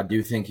because I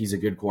do think he's a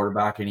good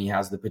quarterback and he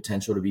has the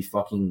potential to be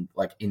fucking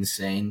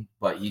insane,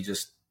 but he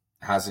just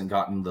hasn't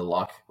gotten the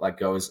luck. Luck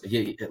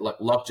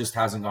just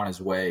hasn't gone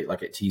his way at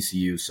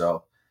TCU.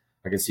 So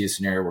I could see a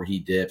scenario where he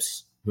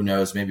dips. Who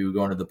knows? Maybe we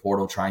go into the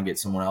portal, try and get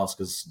someone else,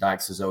 because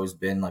Dykes has always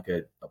been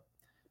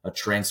a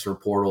transfer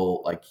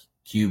portal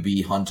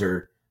QB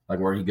hunter,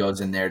 where he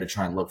goes in there to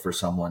try and look for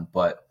someone.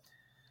 But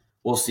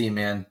we'll see,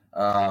 man.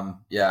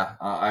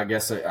 I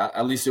guess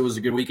at least it was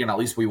a good weekend. At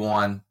least we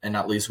won, and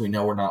at least we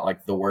know we're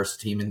not the worst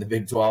team in the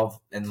Big 12,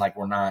 and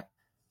we're not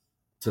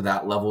to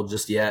that level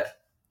just yet.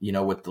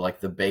 With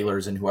the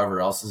Baylors and whoever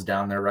else is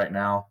down there right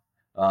now.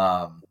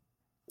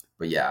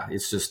 But yeah,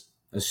 it's just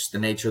the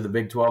nature of the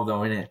Big 12,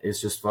 though, isn't it? It's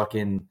just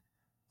fucking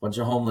bunch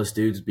of homeless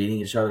dudes beating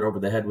each other over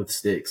the head with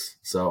sticks.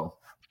 So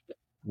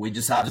we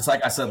just have, just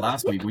like I said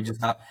last week, we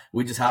just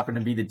happen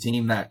to be the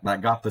team that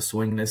got the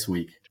swing this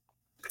week.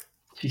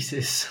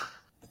 Jesus.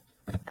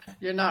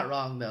 You're not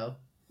wrong, though.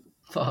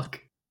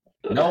 Fuck.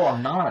 No,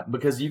 I'm not,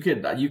 because you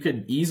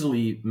could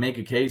easily make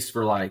a case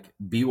for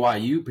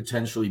BYU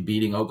potentially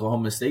beating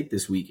Oklahoma State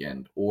this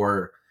weekend,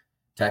 or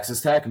Texas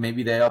Tech.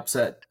 Maybe they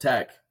upset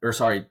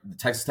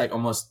Texas Tech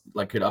almost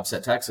could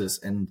upset Texas,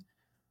 and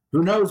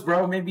who knows,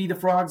 bro? Maybe the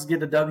Frogs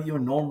get a W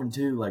in Norman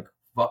too.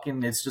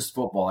 Fucking, it's just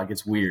football.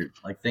 It's weird.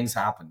 Things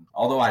happen.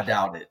 Although I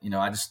doubt it.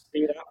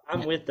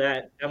 I'm with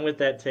that. I'm with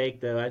that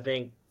take, though. I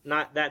think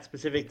not that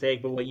specific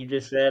take, but what you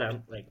just said.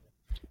 I'm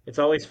it's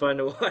always fun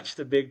to watch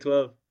the Big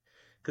 12.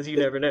 Because you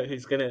never know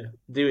who's gonna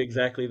do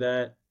exactly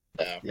that.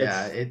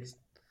 Yeah,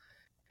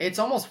 it's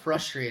almost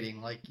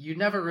frustrating. You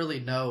never really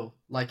know,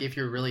 if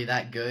you're really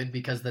that good,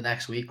 because the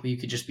next week you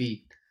could just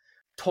be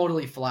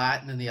totally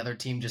flat, and then the other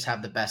team just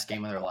have the best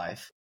game of their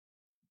life.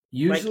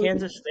 Usually,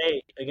 Kansas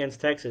State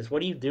against Texas.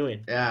 What are you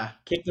doing? Yeah,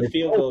 kick the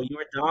field goal. You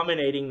were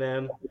dominating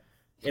them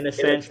in a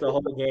sense the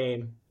whole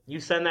game.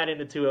 You send that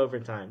into 2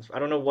 overtimes. I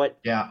don't know what.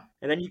 Yeah,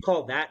 and then you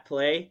call that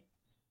play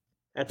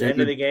at the end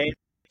of the game.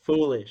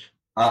 Foolish.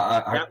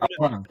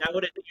 That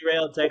would have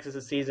derailed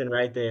Texas' season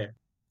right there.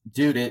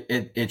 Dude,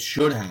 it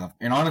should have.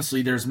 And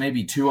honestly, there's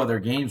maybe 2 other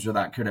games where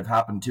that could have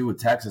happened too with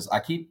Texas. I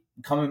keep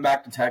coming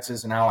back to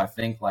Texas and how I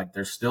think like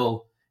they're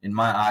still, in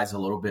my eyes, a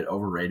little bit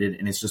overrated.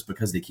 And it's just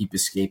because they keep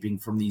escaping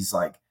from these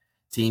like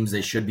teams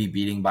they should be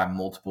beating by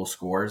multiple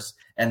scores.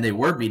 And they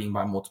were beating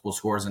by multiple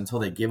scores until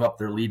they give up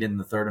their lead in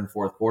the third and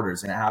fourth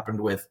quarters. And it happened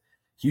with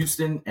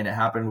Houston, and it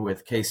happened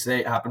with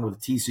K-State, it happened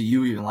with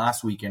TCU even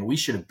last weekend. We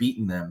should have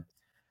beaten them.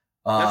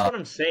 That's what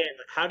I'm saying.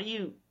 How do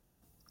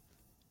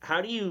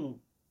you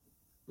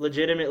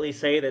legitimately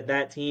say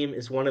that team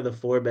is one of the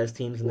 4 best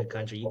teams in the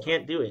country? You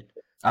can't do it.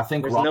 I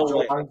think There's no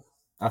way.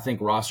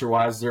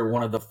 roster-wise, they're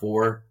one of the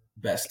 4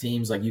 best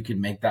teams. Like, you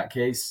can make that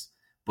case.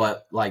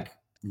 But, like,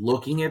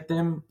 looking at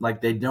them,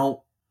 like, they don't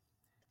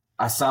 –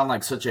 I sound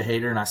like such a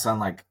hater, and I sound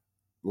like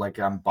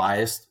I'm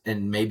biased,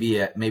 and maybe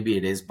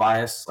it is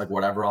biased, like,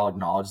 whatever, I'll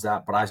acknowledge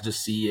that. But I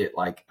just see it,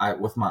 like,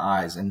 with my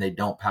eyes, and they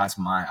don't pass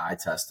my eye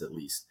test at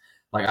least.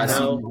 Like, I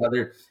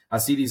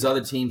see these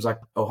other teams like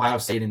Ohio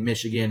State and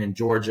Michigan and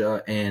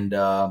Georgia and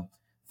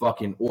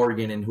fucking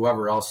Oregon and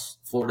whoever else,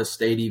 Florida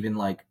State even,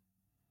 like,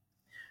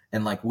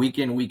 and like week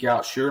in, week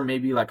out. Sure,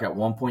 maybe like at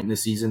one point in the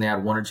season they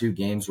had 1 or 2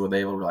 games where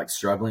they were like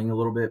struggling a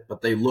little bit,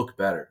 but they look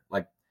better.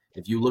 Like,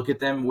 if you look at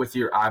them with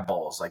your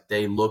eyeballs, like,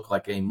 they look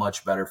like a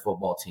much better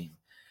football team.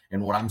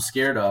 And what I'm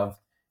scared of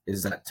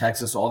is that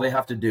Texas, all they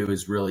have to do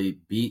is really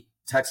beat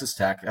Texas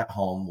Tech at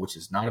home, which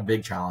is not a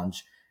big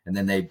challenge, and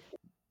then they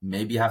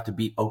maybe have to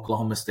beat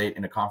Oklahoma State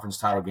in a conference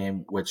title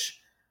game,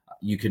 which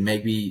you can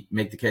maybe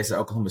make the case that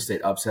Oklahoma State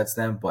upsets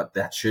them, but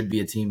that should be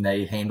a team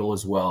they handle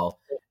as well.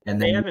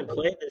 And they haven't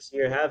played this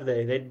year, have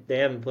they? They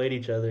haven't played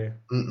each other.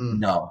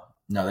 No,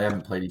 they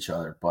haven't played each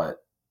other.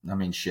 But I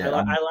mean, shit.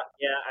 I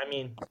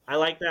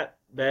like that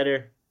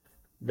better.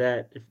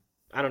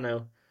 I don't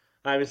know.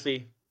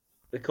 Obviously,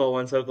 Nicole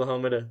wants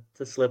Oklahoma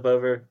to slip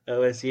over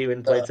OSU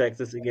and play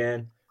Texas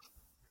again,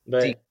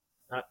 but.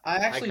 I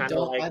actually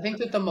don't. I think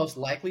that the most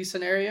likely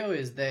scenario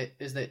is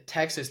that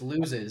Texas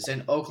loses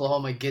and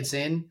Oklahoma gets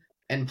in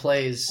and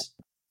plays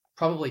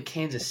probably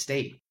Kansas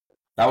State.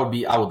 I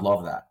would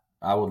love that.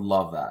 I would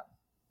love that.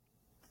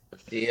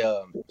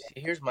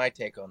 Here's my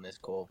take on this,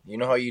 Cole. You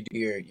know how you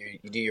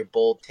do your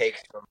bold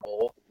takes from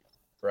Bole,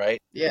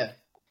 right? Yeah.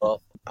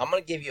 Well, I'm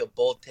gonna give you a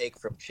bold take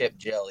from Chip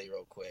Jelly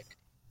real quick.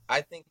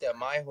 I think that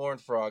my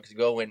Horned Frogs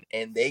go in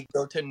and they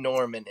go to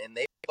Norman and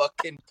they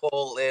fucking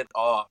pull it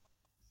off.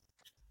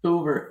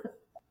 Hoover.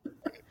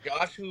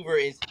 Josh Hoover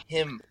is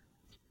him.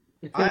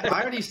 I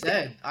already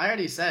said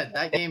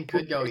that game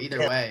could go either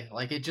way.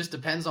 Like, it just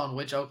depends on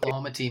which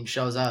Oklahoma team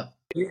shows up.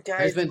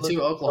 There's been 2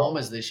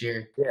 Oklahomas this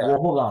year. Yeah. Well,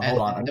 hold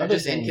on. They're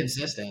just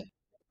inconsistent.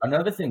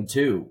 Another thing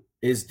too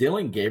is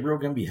Dylan Gabriel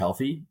going to be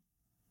healthy?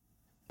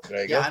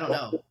 Yeah,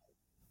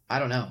 I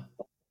don't know.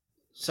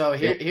 So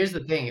here's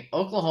the thing: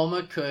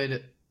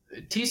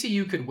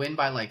 TCU could win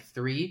by like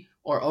 3,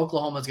 or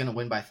Oklahoma's going to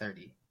win by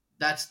 30.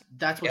 That's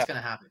what's going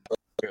to happen.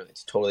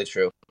 It's totally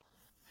true.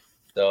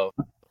 So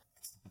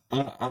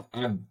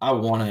I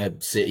want to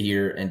sit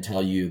here and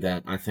tell you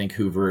that I think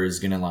Hoover is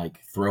going to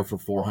like throw for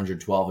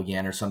 412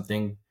 again or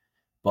something,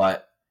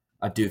 but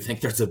I do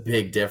think there's a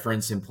big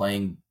difference in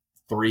playing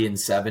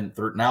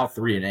 3-7, now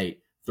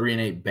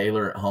 3-8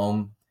 Baylor at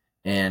home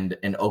and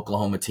an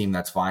Oklahoma team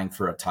that's vying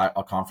for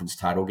a conference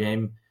title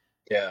game.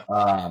 Yeah.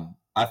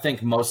 I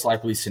think most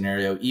likely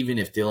scenario, even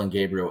if Dylan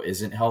Gabriel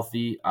isn't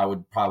healthy, I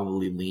would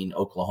probably lean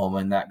Oklahoma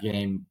in that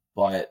game.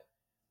 But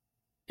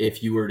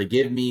if you were to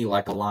give me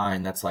like a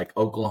line that's like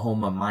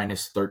Oklahoma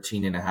minus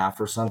 13.5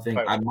 or something,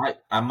 right,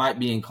 I might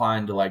be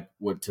inclined to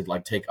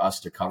take us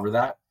to cover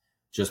that,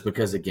 just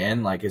because,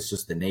 again, like, it's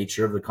just the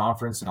nature of the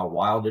conference and how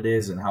wild it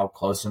is and how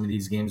close some of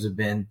these games have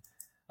been.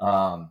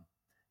 I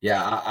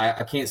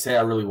can't say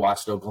I really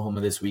watched Oklahoma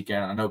this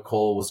weekend. I know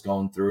Cole was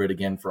going through it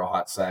again for a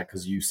hot sec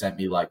because you sent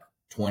me like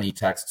 20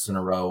 texts in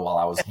a row while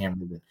I was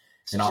hammered.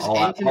 And all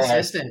I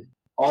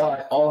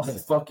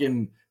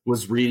fucking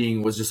was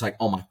reading was just like,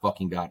 oh my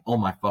fucking God,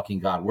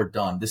 we're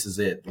done. This is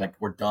it. Like,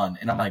 we're done.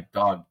 And I'm like,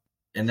 dog.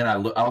 And then I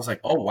was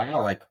like, oh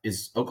wow, like,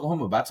 is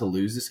Oklahoma about to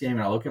lose this game?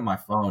 And I look at my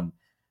phone,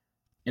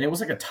 and it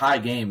was like a tie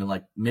game. And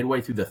like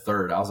midway through the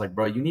third, I was like,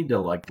 bro, you need to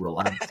like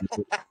relax.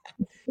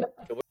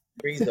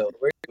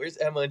 Where's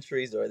Emma and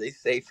Trezo? Are they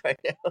safe right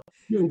now?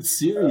 Dude,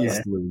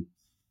 seriously.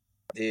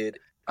 Dude.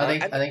 I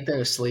think they're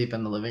asleep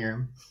in the living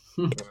room.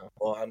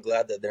 Well, I'm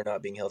glad that they're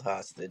not being held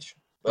hostage.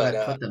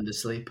 But put them to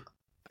sleep.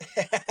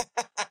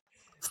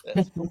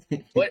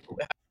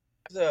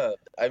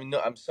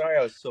 I'm sorry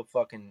I was so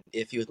fucking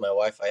iffy with my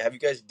Wi-Fi.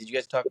 Did you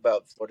guys talk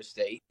about Florida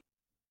State?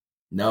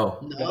 No.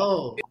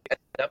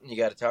 That's something you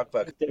got to talk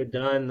about. They're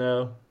done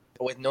though.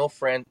 With no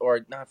friend,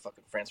 or not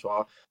fucking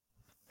Francois.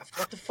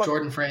 What the fuck?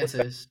 Jordan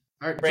Francis.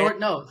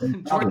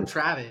 Jordan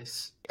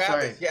Travis.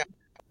 Sorry. Yeah.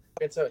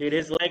 Dude,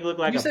 his leg looked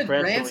like you a said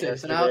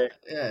Francis.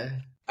 Yeah.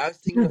 I was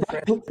thinking of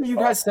Francis. What you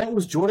guys said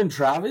was Jordan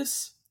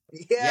Travis?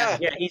 Yeah,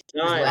 he's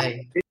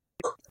done.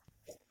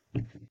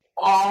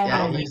 Oh,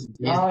 yeah, he's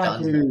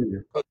done.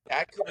 Dude.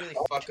 That could really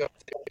fuck up.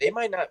 They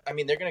might not. I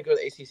mean, they're gonna go to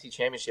the ACC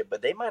championship,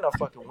 but they might not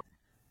fucking win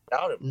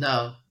without him.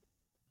 No.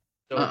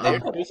 So they're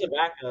Who's the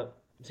backup?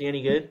 Is he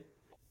any good?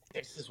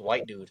 it's this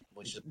white dude,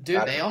 which is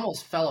Dude, they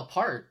almost fell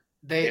apart.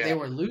 They Yeah.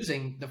 were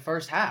losing the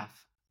first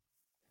half.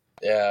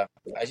 yeah.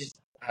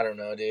 I don't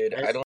know, dude.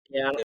 I don't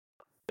Yeah,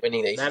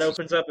 winning the that ACC.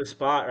 opens up a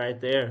spot right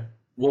there.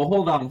 Well,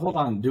 hold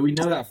on. Do we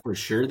know that for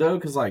sure though?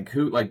 Because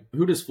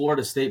who does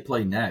Florida State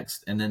play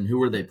next, and then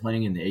who are they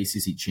playing in the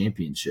ACC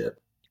championship?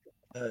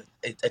 I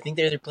think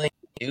they're playing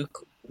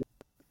Duke.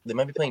 They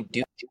might be playing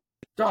Duke.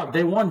 Dog,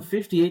 they won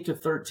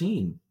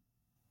 58-13.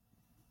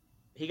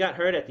 He got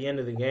hurt at the end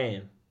of the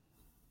game.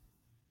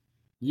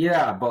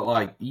 Yeah, but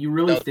like, you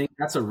really think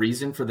that's a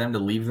reason for them to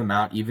leave them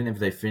out, even if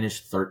they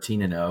finish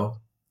 13-0?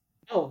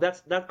 Oh,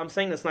 that's I'm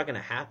saying that's not going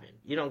to happen.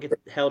 You don't get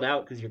held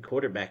out because your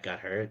quarterback got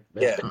hurt.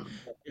 But Yeah.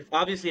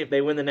 obviously, if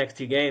they win the next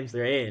 2 games,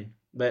 they're in.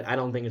 But I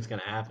don't think it's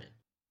going to happen.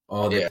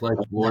 Oh, they Yeah. play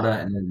Florida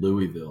and then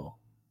Louisville.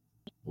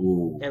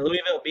 Ooh, And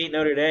Louisville beat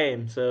Notre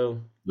Dame,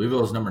 so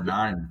Louisville's number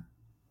 9.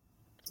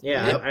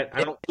 yeah, Yep.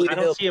 I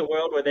don't see a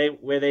world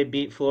where they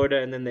beat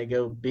Florida and then they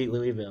go beat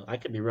Louisville. I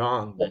could be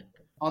wrong, but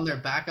On their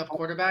backup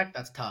quarterback,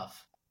 that's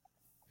tough.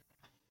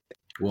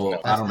 Well,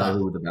 That's I don't know tough.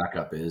 who the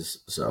backup is,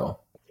 so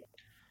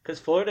because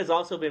Florida's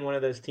also been one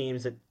of those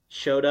teams that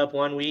showed up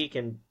one week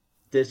and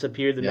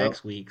disappeared the Yep.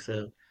 next week.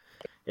 So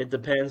it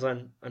depends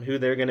on who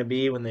they're going to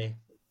be when they.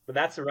 But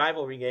that's a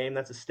rivalry game.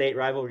 That's a state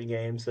rivalry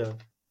game. So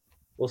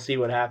we'll see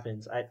what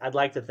happens. I'd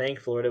like to think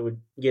Florida would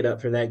get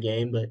up for that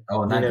game, but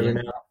and you that never game's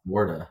know. not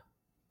Florida.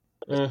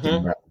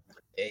 Mm-hmm.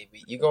 Hey,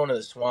 you going to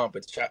the swamp?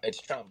 It's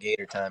Chomp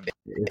Gator time,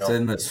 baby. It's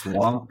in the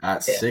swamp at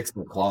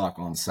 6:00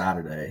 on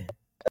Saturday.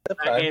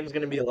 That game's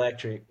going to be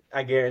electric.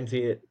 I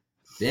guarantee it.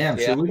 Damn,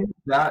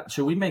 Yeah.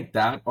 should we make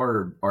that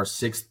our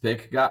 6th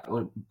pick,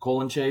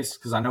 Colin Chase?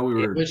 Because I know we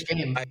were Which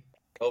game?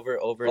 Over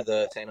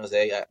the San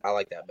Jose. I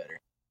like that better.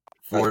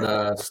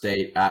 Florida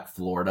State at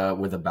Florida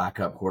with a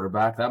backup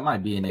quarterback. That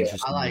might be an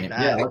interesting I like game.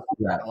 that. Yeah, let's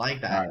do that. I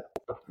like that. All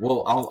right.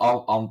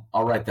 Well,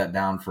 I'll write that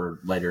down for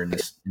later in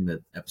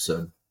the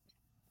episode.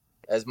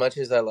 As much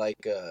as I like,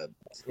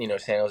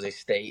 San Jose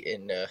State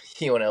and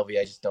UNLV,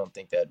 I just don't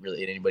think that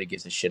really anybody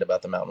gives a shit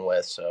about the Mountain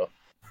West. So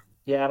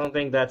Yeah, I don't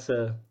think that's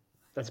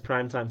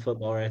primetime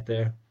football right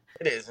there.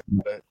 it is.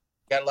 But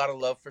got a lot of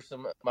love for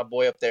my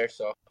boy up there,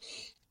 so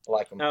I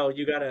like him. Oh,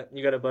 you got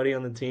a buddy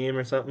on the team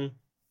or something?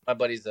 My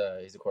buddy's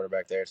he's a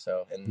quarterback there,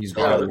 so and He's Oh,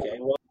 garbage. okay.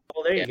 Well,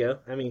 there you go.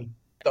 I mean,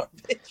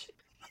 garbage.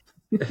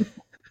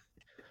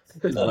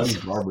 He's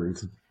garbage.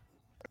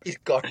 He's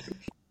garbage.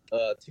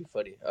 Too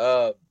funny.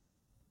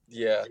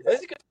 Yeah,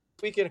 it's a good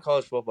weekend of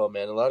college football,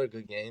 man. A lot of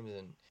good games,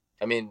 and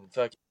I mean,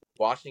 fuck,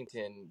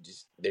 Washington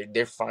just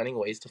they're finding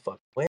ways to fucking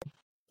win.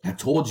 I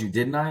told you,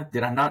 didn't I?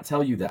 Did I not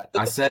tell you that?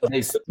 I said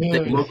they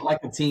look like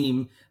a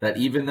team that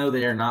even though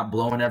they are not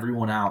blowing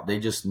everyone out, they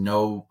just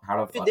know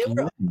how to Dude, they fucking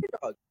were win.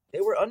 underdogs.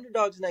 They were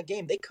underdogs in that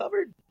game. They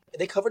covered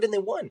and they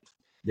won.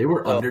 They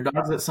were Oh.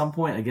 underdogs at some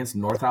point against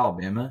North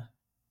Alabama.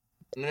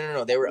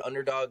 No. They were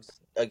underdogs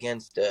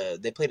against.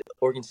 They played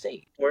Oregon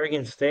State.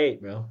 Oregon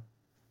State, bro.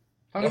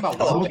 Talking about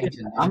Oh,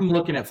 Washington. I'm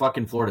looking at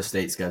fucking Florida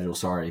State schedule.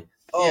 Sorry.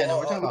 Yeah, no,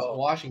 we're talking about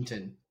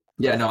Washington.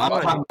 Yeah, no, I'm Come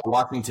on. talking about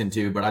Washington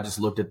too, but I was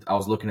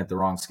looking at the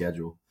wrong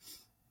schedule.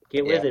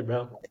 Get with it,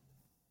 bro.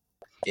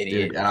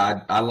 Idiot. Dude,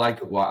 I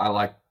like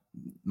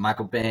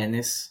Michael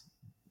Penix.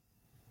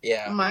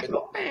 Yeah.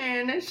 Michael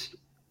Banish.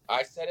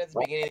 I said at the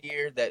beginning of the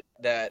year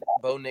that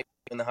Bo Nix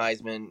in the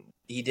Heisman,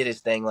 he did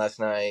his thing last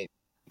night.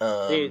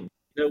 Dude,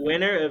 the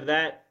winner of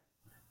that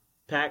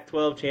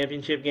Pac-12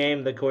 championship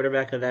game, the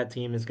quarterback of that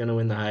team is going to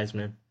win the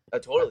Heisman.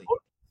 Totally.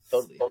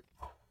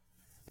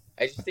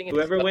 I just think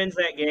Whoever wins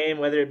that game,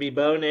 whether it be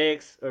Bo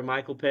Nix or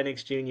Michael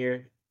Penix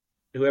Jr.,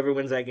 whoever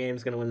wins that game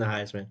is going to win the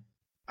Heisman.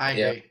 I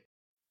Yeah. agree.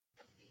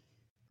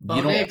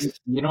 Bo Nix.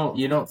 You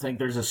don't think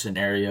there's a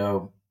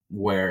scenario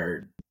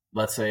where,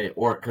 let's say,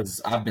 or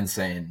because I've been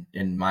saying,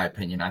 in my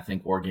opinion, I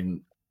think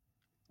Oregon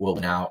will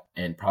win out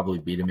and probably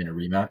beat them in a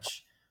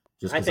rematch.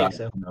 Just I 'cause think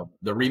so. you know,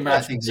 the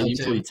rematch think they so,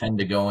 usually too. tend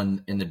to go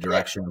in the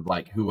direction of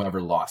like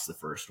whoever lost the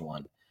first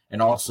one,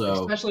 and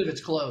also Especially if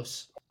it's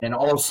close.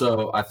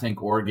 I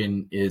think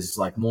Oregon is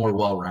like more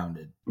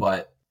well-rounded,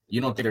 but you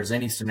don't think there's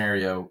any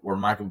scenario where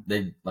Michael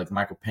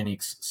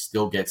Penix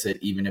still gets it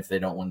even if they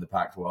don't win the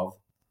Pac-12?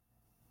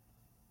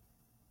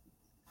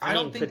 I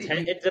don't think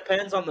that it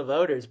depends on the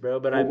voters, bro.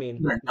 But I mean,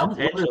 What are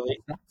potentially.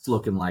 the stats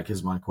looking like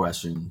is my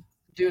question.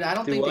 Dude, I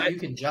don't Do think what? that you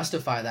can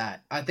justify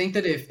that. I think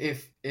that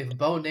if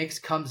Bo Nix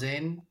comes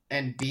in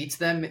and beats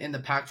them in the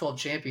Pac-12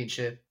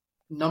 championship,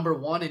 number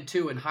 1 and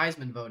 2 in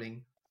Heisman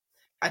voting,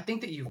 I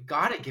think that you've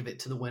got to give it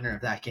to the winner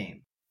of that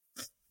game.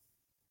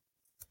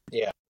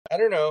 I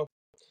don't know.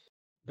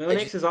 Bo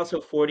Nix is also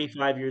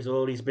 45 years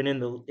old. He's been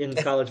in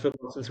college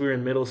football since we were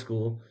in middle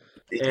school.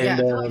 And Yeah, I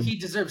feel like he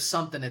deserves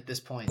something at this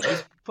point.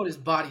 He's put his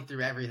body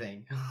through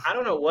everything. I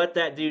don't know what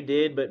that dude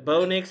did, but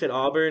Bo Nix at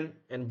Auburn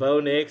and Bo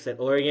Nix at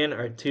Oregon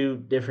are 2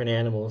 different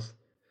animals.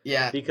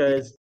 Yeah,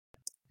 Because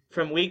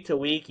from week to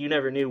week, you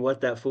never knew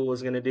what that fool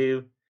was going to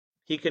do.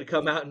 He could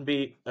come out and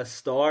be a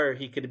star. Or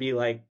he could be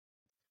like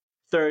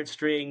 3rd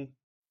string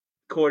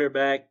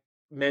quarterback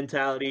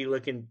mentality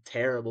looking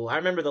terrible. I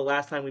remember the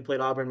last time we played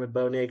Auburn with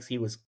Bo Nix, he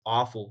was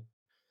awful.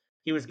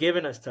 He was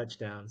giving us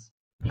touchdowns.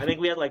 I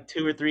think we had like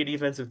 2 or 3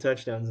 defensive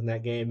touchdowns in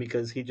that game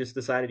because he just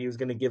decided he was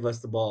going to give us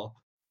the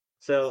ball.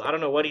 So I don't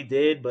know what he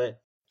did,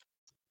 but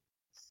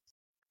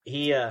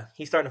he's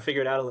starting to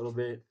figure it out a little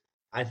bit,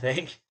 I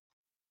think.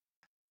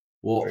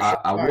 Well,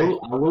 I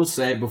will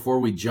say before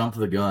we jump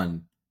the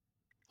gun,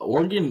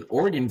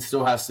 Oregon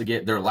still has to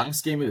get their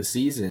last game of the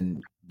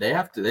season. They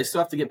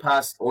still have to get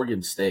past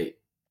Oregon State,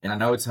 and I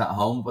know it's at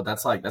home, but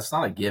that's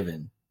not a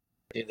given.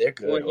 Dude, they're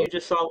good. Well, you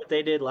just saw what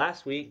they did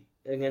last week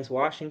against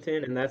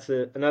Washington, and that's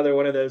another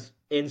one of those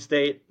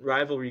in-state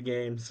rivalry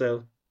games.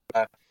 So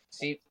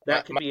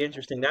that could be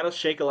interesting. That'll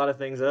shake a lot of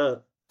things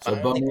up. So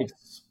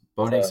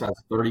Bo Nix has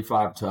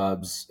 35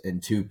 tubs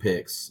and 2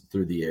 picks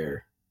through the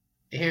air.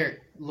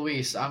 Here,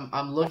 Luis,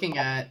 I'm looking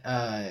at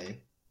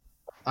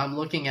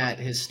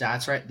his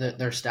stats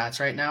their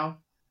stats right now.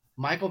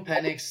 Michael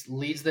Penix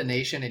leads the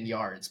nation in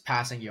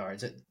passing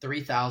yards at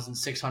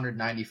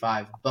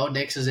 3,695. Bo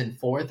Nix is in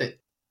 4th at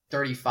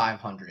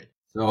 3,500.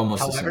 So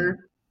almost the same.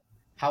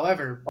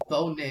 However,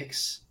 Bo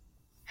Nix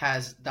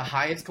has the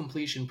highest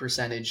completion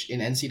percentage in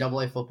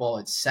NCAA football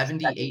at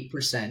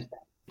 78%.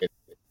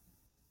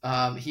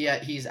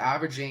 He's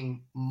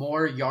averaging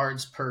more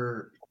yards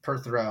per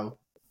throw.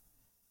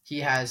 He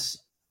has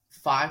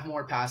 5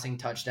 more passing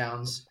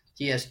touchdowns.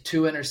 He has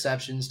 2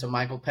 interceptions to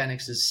Michael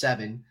Penix's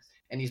 7,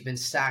 and he's been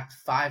sacked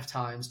 5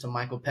 times to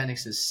Michael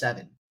Penix's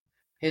 7.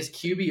 His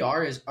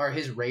QBR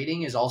his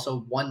rating is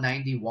also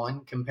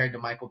 191 compared to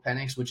Michael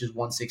Penix, which is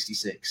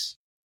 166.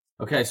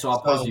 Okay, so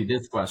I'll pose you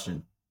this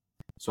question.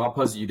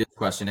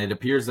 It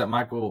appears that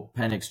Michael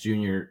Penix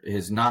Jr.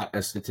 is not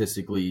as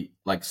statistically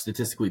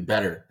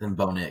better than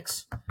Bo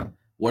Nix.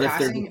 What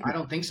Passing? if I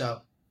don't think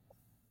so.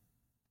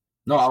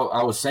 No,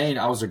 I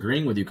was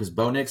agreeing with you because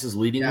Bo Nix is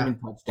leading them in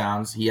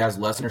touchdowns. He has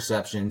less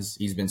interceptions.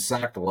 He's been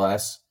sacked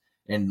less.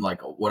 And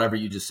like whatever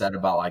you just said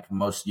about like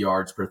most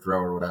yards per throw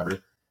or whatever,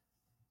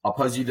 I'll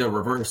pose you the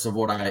reverse of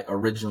what I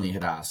originally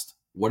had asked.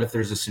 What if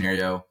there's a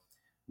scenario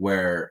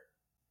where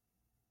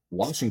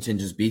Washington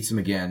just beats him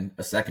again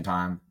a second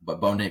time, but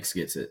Bo Nix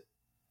gets it?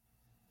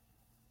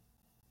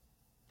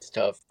 It's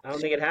tough. I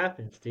don't think it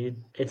happens,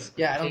 dude. I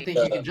don't think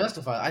you can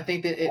justify it. I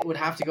think that it would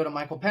have to go to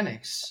Michael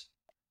Penix.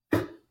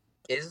 I'm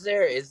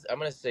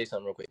gonna say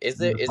something real quick. Is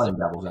there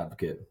devil's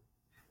advocate?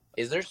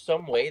 Is there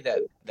some way that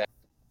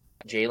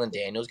Jalen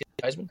Daniels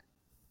gets Heisman?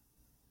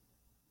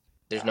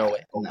 There's no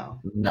way.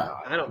 No.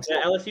 I don't.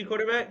 LSU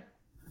quarterback?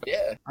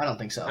 Yeah, I don't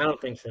think so. I don't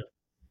think so.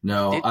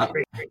 No,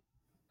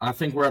 I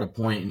think we're at a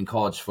point in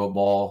college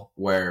football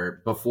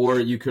where before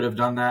you could have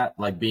done that,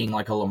 like being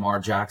like a Lamar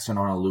Jackson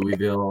or a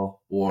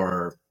Louisville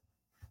or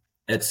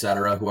et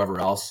cetera, whoever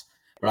else.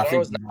 But I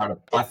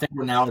think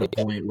we're now at a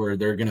point where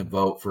they're going to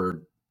vote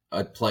for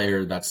a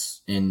player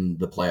that's in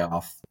the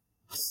playoff.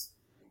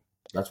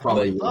 That's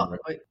probably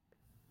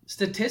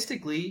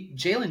statistically,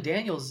 Jalen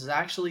Daniels is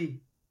actually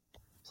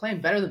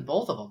playing better than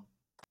both of them.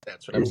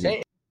 That's what I'm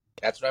saying.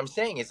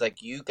 It's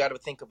like you got to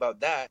think about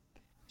that.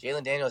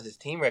 Jalen Daniels, his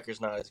team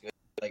record's not as good.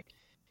 Like,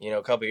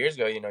 a couple of years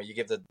ago, you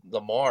give the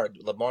Lamar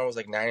was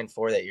like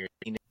 9-4 that year.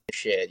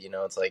 Shit,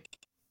 it's like,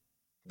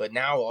 but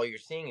now all you're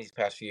seeing these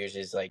past few years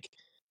is like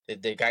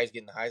the guys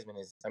getting the Heisman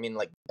is. I mean,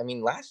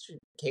 last year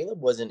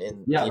Caleb wasn't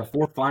in. Yeah, the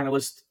 4th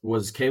finalist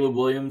was Caleb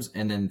Williams,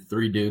 and then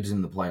 3 dudes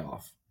in the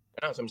playoff.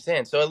 That's what I'm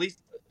saying. So at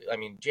least,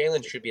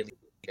 Jalen should be at least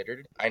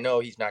considered. I know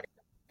he's not.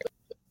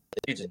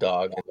 The dude's a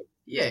dog.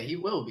 Yeah, he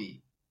will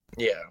be.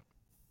 Yeah.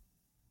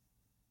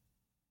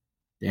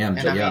 Damn.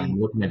 I'm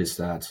looking at his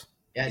stats.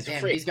 Yeah,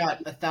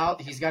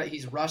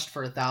 he's rushed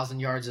for 1,000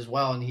 yards as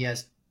well, and he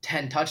has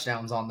 10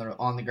 touchdowns on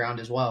the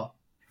ground as well.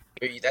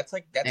 That's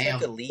like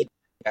the lead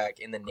back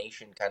in the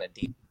nation kind of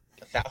deep.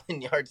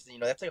 1,000 yards,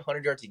 that's like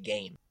 100 yards a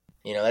game.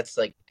 That's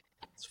like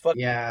it's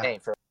fucking insane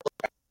for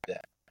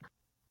that.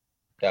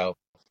 So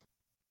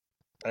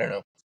I don't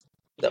know.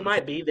 He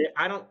might be there.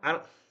 I don't.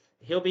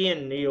 He'll be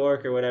in New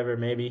York or whatever.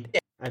 Maybe. Yeah.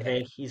 I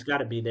think he's got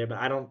to be there, but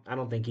I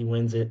don't think he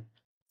wins it.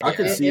 I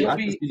could see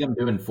them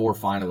doing 4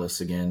 finalists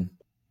again.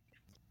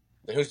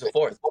 Then who's the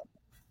 4th?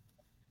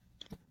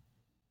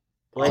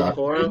 Blake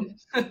Corum?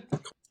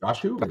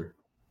 Josh Hoover.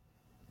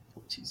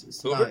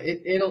 Jesus.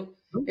 It'll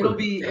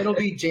be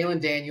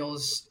Jalen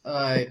Daniels,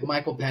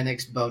 Michael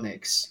Penix, Bo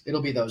Nix.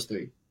 It'll be those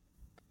 3.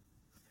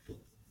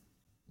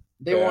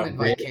 They won't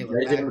invite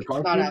Caleb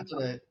back. Not after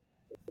the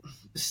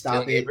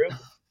stop it.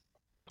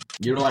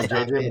 You don't like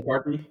JJ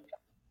McCarthy?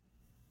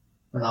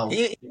 No.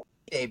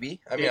 Maybe.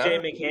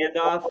 JJ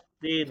McHandoff?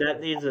 Dude, that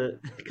needs a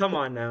come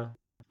on now.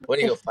 What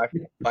do you go 5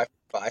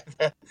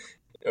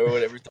 or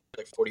whatever,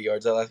 like 40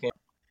 yards that last game?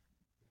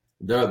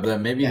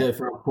 Maybe they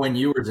throw Quinn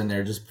Ewers in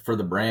there just for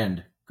the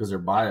brand because they're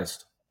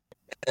biased.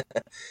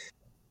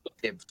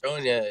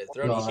 Throwing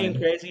You've seen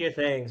crazier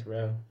things,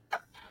 bro.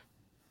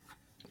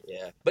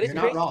 Yeah, but it's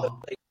not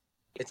wrong.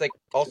 It's like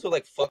also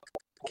like fuck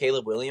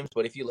Caleb Williams,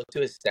 but if you look to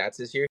his stats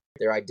this year,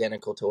 they're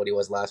identical to what he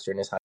was last year in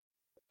his high.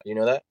 You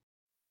know that?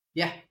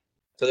 Yeah.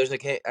 So there's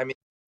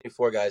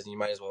 4 guys, and you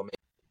might as well make.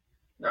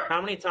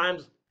 How many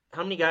times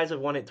How many guys have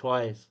won it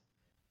twice?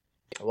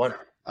 One.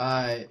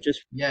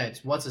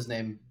 It's what's his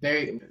name?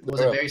 Barry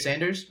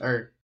Sanders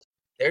or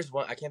there's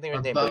one. I can't think of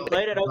his name. Bo. But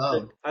Played at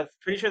I'm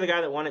pretty sure the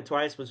guy that won it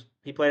twice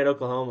played at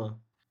Oklahoma.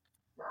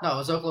 No, it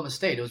was Oklahoma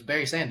State. It was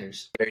Barry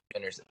Sanders. Barry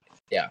Sanders.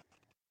 Yeah.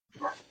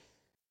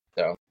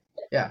 So.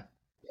 Yeah.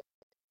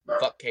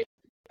 Fuck Kate.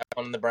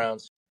 On the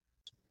Browns.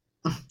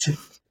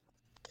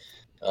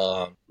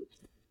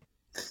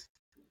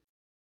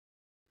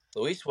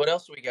 Luis, what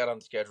else do we got on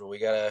the schedule? We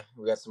got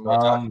some more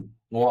time.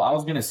 Well, I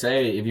was gonna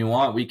say if you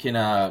want, we can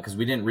because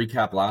we didn't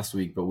recap last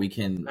week, but we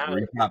can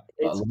recap.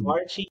 It's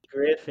Archie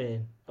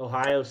Griffin,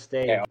 Ohio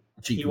State. Yeah,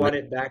 he won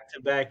it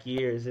back-to-back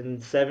years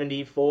in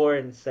 74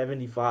 and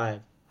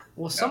 75.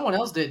 Well, someone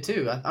else did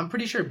too. I'm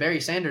pretty sure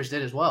Barry Sanders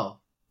did as well.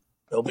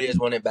 Nobody has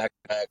won it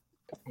back-to-back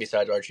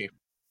besides Archie.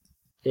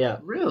 Yeah.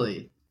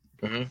 Really?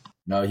 Mm-hmm.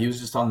 No, he was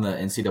just on the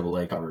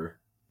NCAA cover.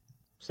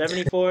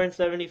 74 and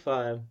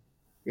 75.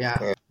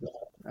 Yeah.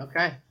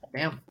 Okay.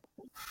 Damn.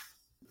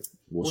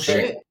 Well,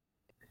 shit.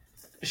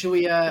 Should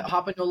we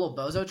hop into a little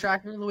bozo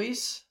tracker,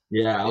 Luis?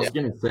 Yeah, I was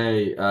gonna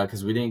say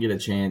because we didn't get a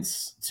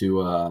chance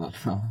to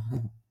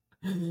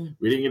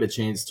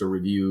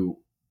review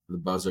the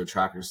bozo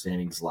tracker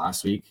standings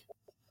last week.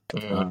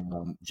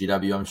 Mm-hmm.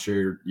 GW, I'm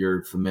sure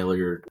you're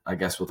familiar, I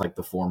guess, with like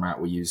the format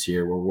we use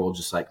here, where we'll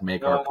just like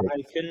make our.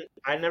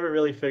 I never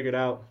really figured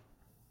out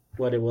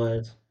what it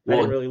was. I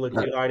didn't really look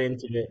too hard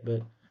into it,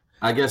 but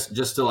I guess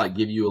just to like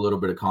give you a little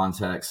bit of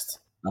context.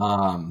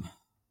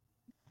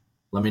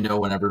 Let me know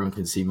when everyone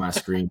can see my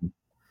screen.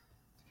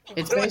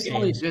 It's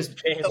basically just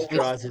James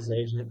draws his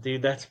agent,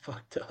 dude. That's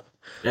fucked up.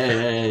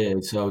 Hey.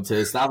 So to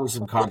establish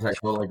some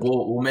context,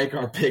 we'll make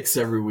our picks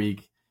every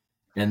week,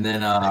 and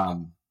then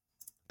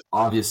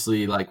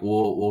obviously like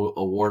we'll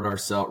reward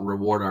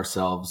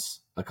ourselves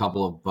a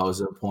couple of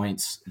bozo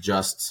points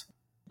just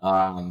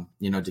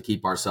to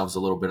keep ourselves a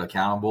little bit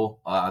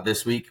accountable.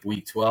 This week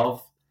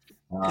 12.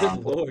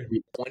 Good Lord.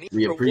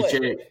 We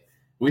appreciate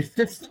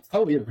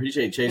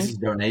Chase's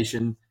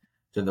donation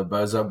to the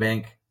Bozo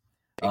Bank.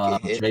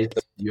 Chase, do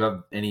you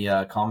have any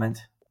comment?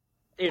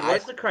 Dude,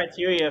 what's the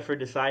criteria for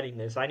deciding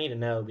this? I need to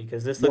know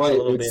because this looks a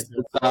little bit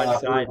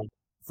one-sided.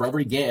 For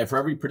every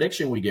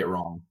prediction we get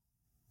wrong.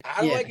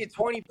 How do I get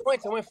 20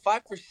 points? I went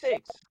 5 for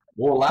 6.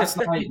 Well, last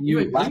night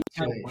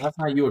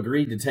you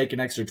agreed to take an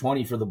extra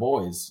 20 for the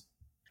boys.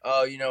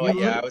 Oh, you know what?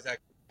 Yeah, I was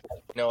actually.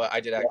 You know what? I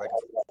did act like.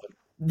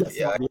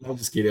 Yeah, I'm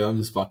just kidding. I'm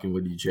just fucking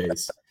with you,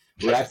 Chase.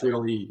 We actually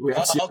only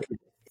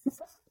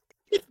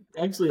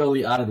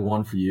added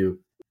one for you.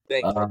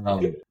 Thank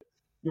you.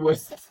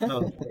 This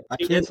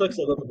looks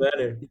a little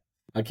better.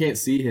 I can't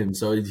see him,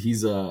 so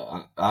he's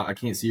I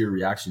can't see your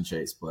reaction,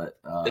 Chase. But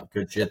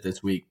good shit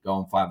this week,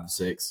 going 5 of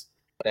 6.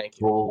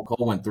 Thank you. Cole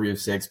went 3 of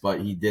 6,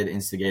 but he did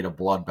instigate a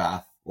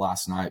bloodbath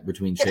last night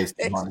between Chase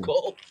and Hunter.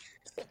 Cole.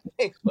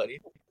 Thanks, buddy.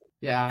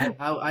 Yeah,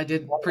 I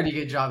did a pretty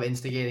good job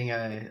instigating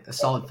a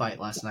solid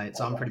fight last night,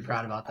 so I'm pretty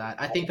proud about that.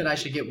 I think that I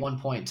should get 1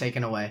 point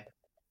taken away.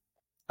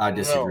 I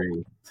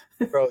disagree.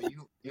 No. Bro,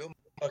 you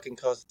fucking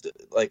caused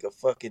like a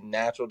fucking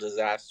natural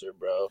disaster,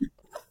 bro.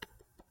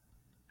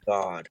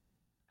 God.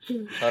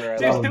 Hunter,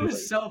 Dude, it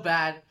was so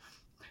bad.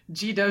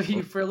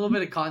 GW, for a little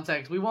bit of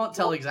context, we won't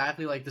tell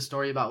exactly like the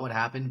story about what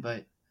happened,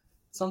 but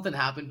something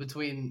happened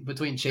between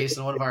Chase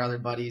and one of our other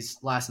buddies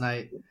last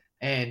night,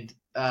 and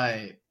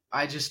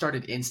I just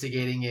started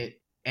instigating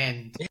it,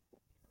 and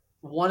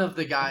one of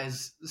the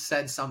guys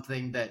said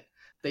something that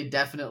they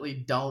definitely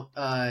don't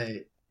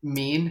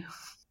mean,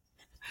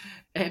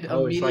 and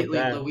immediately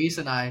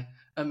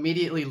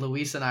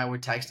Luis and I were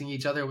texting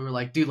each other. We were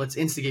like, dude, let's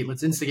instigate.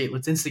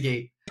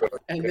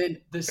 And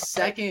then the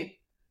second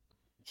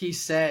he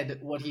said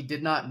what he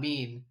did not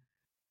mean,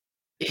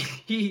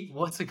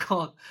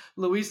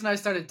 Luis and I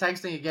started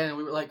texting again, and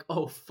we were like,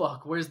 oh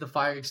fuck, where's the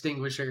fire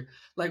extinguisher?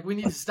 Like, we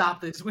need to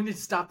stop this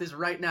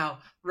right now,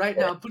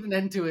 put an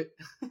end to it.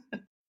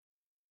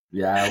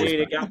 Yeah,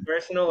 dude, it got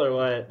personal or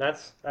what?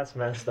 That's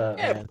messed up.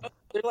 Yeah, man.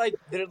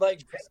 they're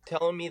like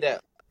telling me that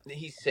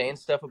he's saying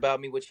stuff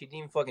about me which he didn't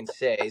even fucking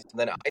say, so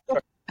then I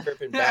start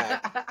tripping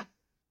back.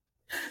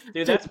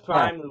 Dude, that's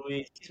prime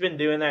Luis. He's been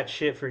doing that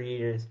shit for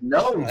years.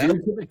 No,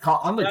 dude.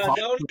 Don't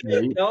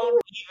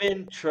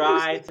even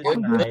try to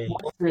deny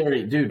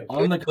it. Dude,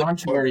 on the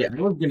contrary, I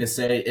was going to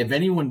say, if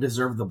anyone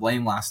deserved the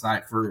blame last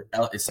night for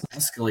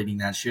escalating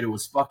that shit, it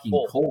was fucking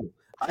Cole.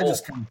 I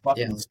just kind of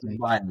fucking stood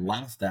by and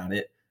laughed at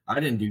it. I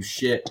didn't do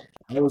shit.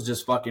 I was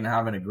just fucking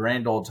having a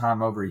grand old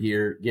time over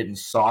here getting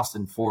sauced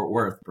in Fort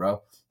Worth,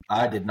 bro.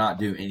 I did not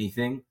do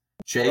anything.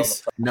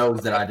 Chase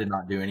knows that I did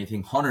not do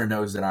anything. Hunter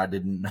knows that I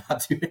did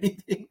not do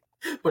anything.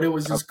 But it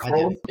was just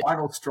Cole's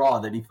final straw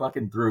that he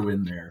fucking threw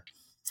in there.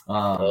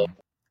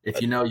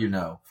 If you know, you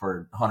know,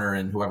 for Hunter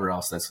and whoever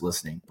else that's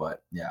listening.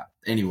 But yeah,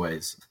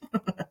 anyways.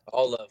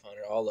 All love,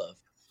 Hunter. All love.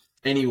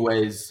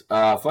 Anyways,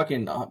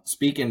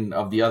 speaking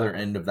of the other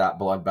end of that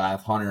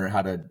bloodbath, Hunter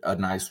had a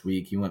nice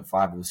week. He went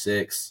 5 of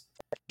 6.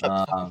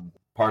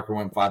 Parker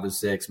went 5 of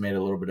 6, made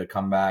a little bit of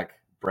comeback.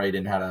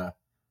 Braden had a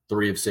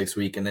 3 of 6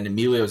 week, and then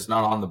Emilio's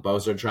not on the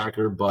Bozo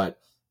tracker, but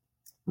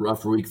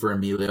rough week for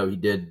Emilio. He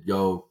did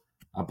go,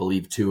 I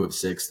believe, 2 of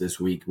 6 this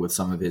week with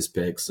some of his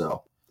picks.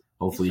 So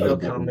hopefully No he'll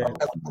get comment.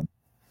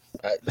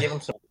 Give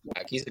him some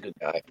back. He's a good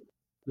guy.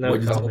 No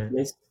What'd you say, comment.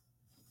 Chase?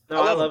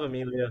 No, I love love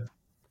Emilio.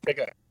 Good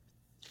guy.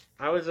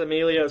 I was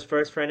Emilio's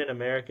first friend in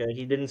America.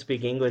 He didn't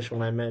speak English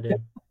when I met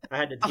him. I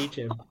had to teach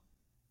him.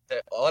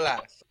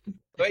 Hola.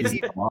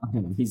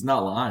 He's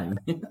not lying.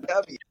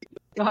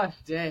 God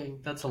dang,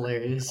 that's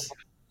hilarious.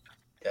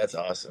 That's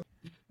awesome.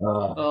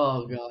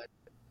 Oh god.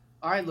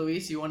 All right,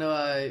 Luis, you want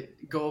to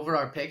go over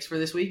our picks for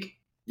this week?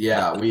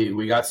 Yeah,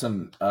 we got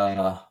some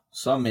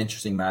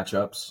interesting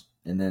matchups,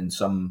 and then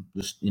some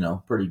just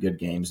pretty good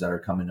games that are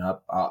coming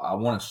up. I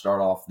want to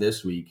start off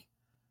this week.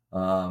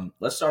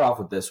 Let's start off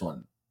with this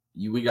one.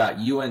 We got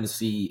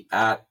UNC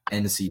at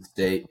NC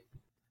State.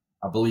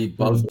 I believe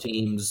both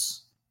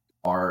teams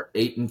are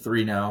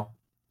 8-3 now.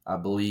 I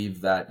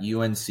believe that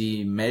UNC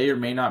may or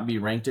may not be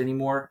ranked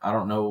anymore. I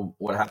don't know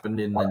what happened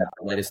in the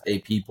latest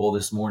AP poll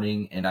this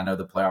morning, and I know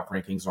the playoff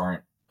rankings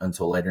aren't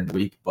until later in the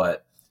week,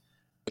 but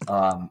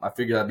I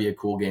figured that'd be a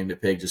cool game to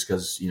pick just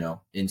because,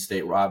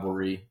 in-state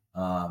rivalry,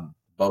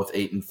 both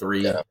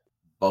 8-3,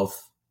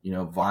 both,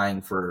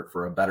 vying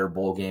for a better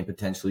bowl game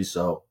potentially.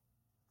 So,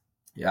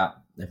 yeah,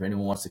 if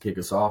anyone wants to kick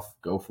us off,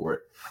 go for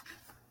it.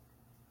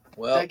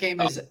 Well, that game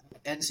is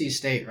NC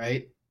State,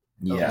 right?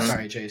 Yeah. Oh,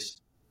 sorry, Chase.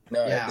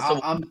 No, yeah,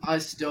 I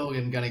still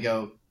am gonna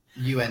go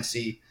UNC.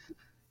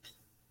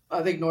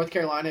 I think North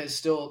Carolina is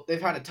still.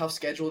 They've had a tough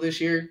schedule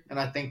this year, and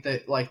I think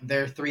that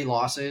their 3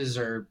 losses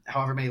or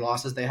however many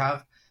losses they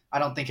have, I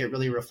don't think it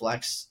really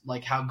reflects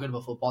how good of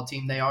a football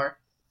team they are.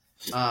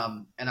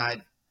 And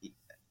I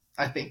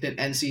think that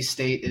NC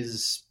State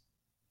is.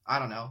 I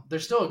don't know. They're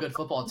still a good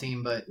football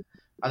team, but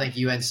I think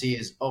UNC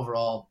is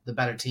overall the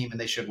better team, and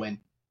they should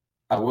win.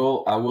 I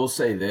will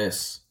say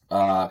this.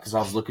 Because I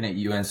was looking at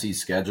UNC's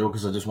schedule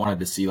because I just wanted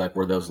to see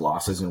where those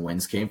losses and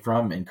wins came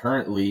from. And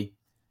currently,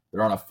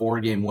 they're on a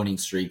 4-game winning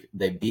streak.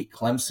 They beat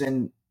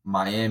Clemson,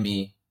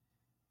 Miami,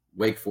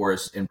 Wake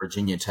Forest, and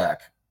Virginia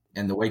Tech.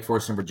 And the Wake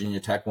Forest and Virginia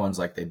Tech ones,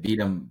 they beat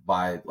them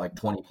by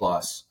 20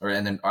 plus.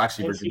 And then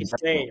actually NC Virginia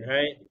State, Tech,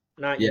 right?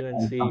 Not yeah,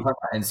 UNC. I'm talking about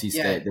NC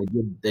State. Yeah.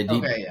 They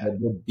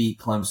did beat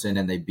Clemson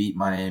and they beat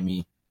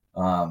Miami.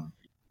 I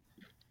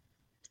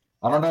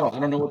don't know. I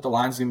don't know what the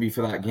line's gonna be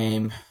for that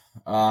game.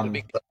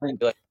 Sorry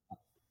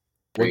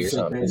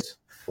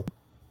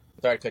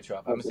to cut you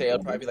off. I'm gonna say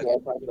it'll probably be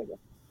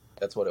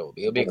that's what it will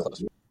be. It'll be a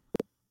close one.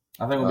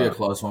 I think it'll be a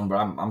close one, but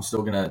I'm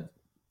still gonna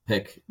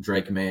pick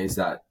Drake May as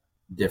that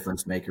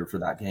difference maker for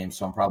that game.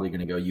 So I'm probably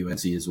gonna go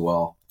UNC as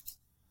well.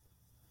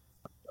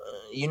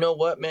 You know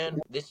what, man?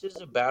 This is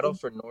a battle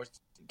for North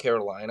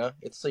Carolina.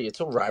 It's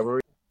a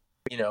rivalry.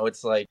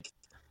 It's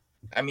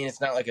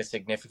it's not a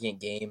significant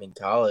game in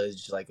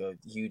college, a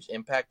huge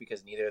impact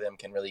because neither of them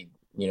can really,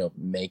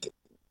 make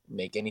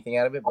anything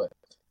out of it. But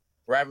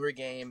rivalry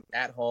game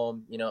at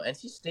home,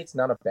 NC State's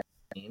not a bad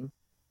team.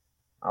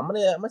 I'm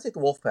gonna take the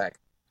Wolfpack.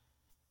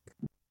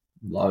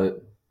 Love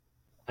it.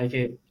 Like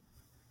it.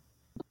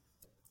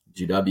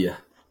 GW.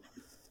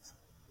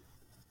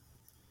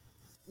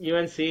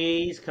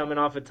 UNC's coming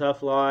off a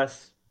tough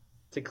loss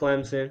to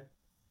Clemson.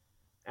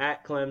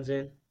 At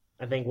Clemson,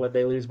 I think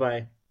they lose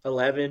by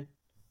 11.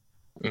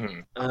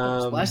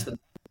 Mm-hmm. Less than.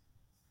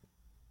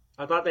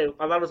 I thought it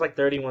was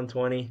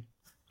 31-20.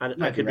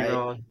 I could be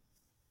wrong.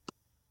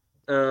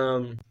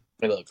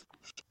 Hey, look.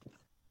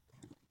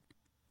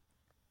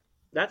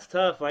 That's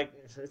tough.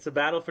 It's a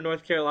battle for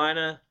North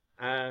Carolina.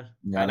 I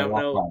don't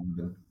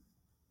know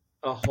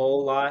a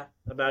whole lot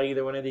about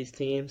either one of these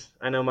teams.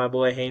 I know my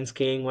boy Haynes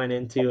King went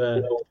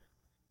into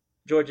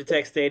Georgia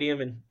Tech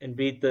Stadium and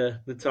beat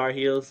the Tar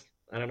Heels.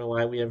 I don't know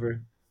why we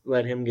ever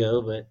let him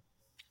go, but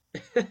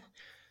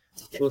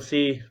we'll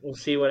see. We'll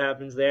see what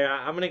happens there.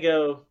 I'm gonna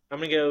go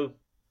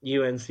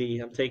UNC.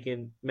 I'm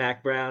taking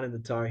Mac Brown and the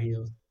Tar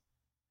Heels.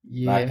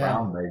 Yeah. Mac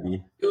Brown,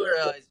 baby. You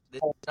realize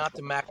this is not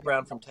the Mac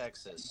Brown from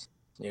Texas.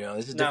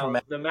 This is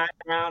different. The Mac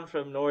Brown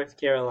from North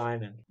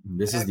Carolina.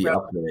 This is the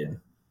upgrade.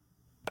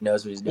 He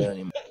knows what he's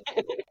doing.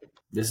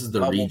 This is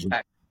the region.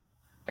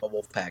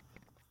 Wolfpack.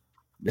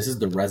 This is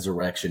the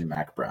resurrection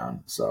Mac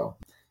Brown. So,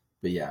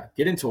 but yeah,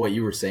 get into what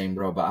you were saying,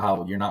 bro, about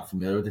how you're not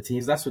familiar with the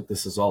teams. That's what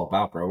this is all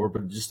about, bro. We're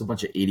just a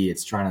bunch of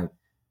idiots trying to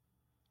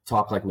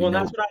talk like we know. Well,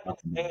 that's what I've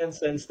been saying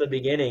since the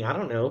beginning. I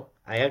don't know.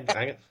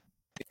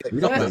 We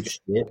don't know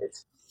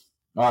shit.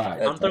 All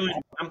right. I'm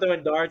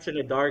throwing darts in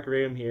a dark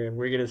room here, and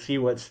we're gonna see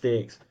what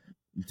sticks.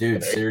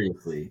 Dude,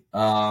 seriously.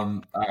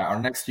 All right, our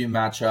next few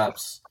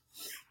matchups,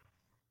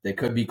 they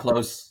could be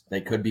close,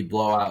 they could be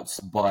blowouts,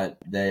 but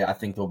I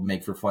think they'll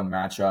make for fun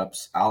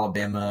matchups.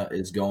 Alabama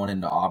is going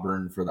into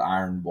Auburn for the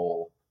Iron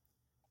Bowl.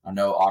 I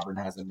know Auburn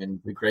hasn't been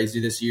too crazy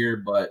this year,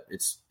 but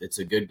it's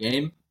a good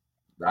game.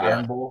 The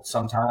Iron Bowl,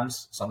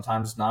 sometimes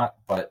not,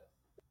 but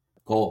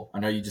Cole,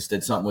 I know you just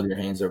did something with your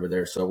hands over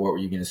there, so what were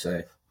you going to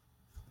say?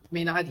 I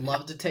mean, I'd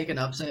love to take an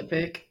upset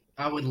pick.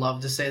 I would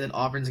love to say that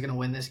Auburn's going to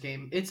win this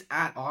game. It's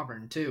at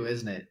Auburn, too,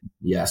 isn't it?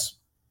 Yes.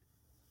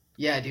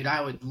 Yeah, dude, I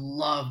would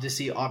love to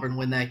see Auburn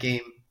win that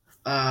game.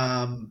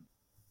 I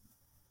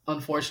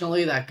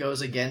unfortunately, that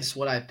goes against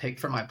what I picked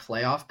for my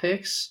playoff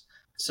picks.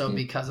 So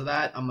because of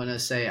that, I'm gonna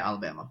say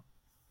Alabama.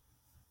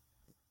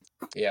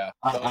 Yeah.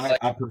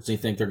 I personally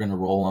think they're going to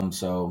roll them.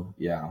 So,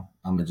 yeah,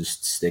 I'm going to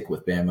just stick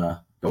with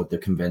Bama, go with the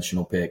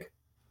conventional pick.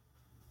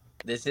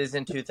 This is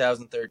in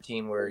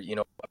 2013 where,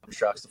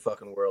 shocks the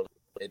fucking world.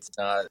 It's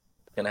not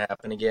going to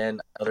happen again.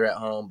 They're at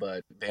home,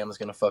 but Bama's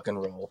going to fucking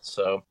roll.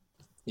 So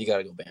you got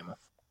to go Bama.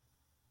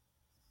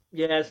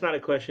 Yeah, it's not a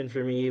question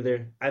for me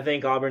either. I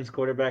think Auburn's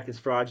quarterback is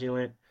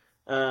fraudulent.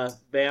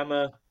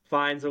 Bama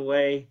finds a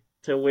way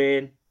to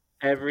win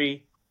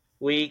every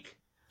week.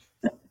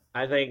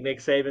 I think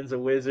Nick Saban's a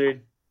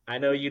wizard. I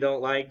know you don't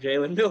like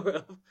Jalen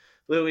Milroe,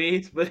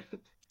 Louise, but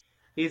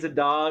he's a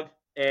dog,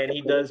 and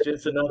he does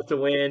just enough to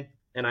win.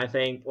 And I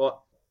think,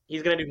 well,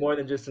 he's going to do more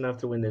than just enough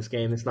to win this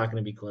game. It's not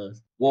going to be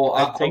close. Well,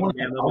 I'd take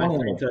Bama by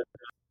 3 touchdowns.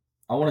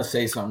 I want to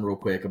say something real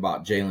quick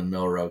about Jalen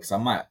Milroe because I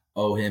might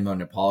owe him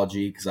an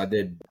apology because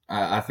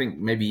I think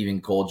maybe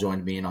even Cole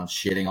joined me in on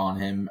shitting on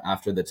him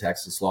after the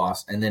Texas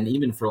loss. And then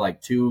even for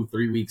like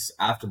 2-3 weeks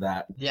after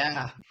that,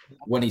 Yeah.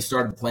 when he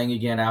started playing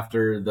again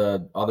after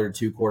the other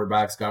two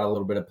quarterbacks got a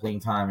little bit of playing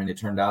time and it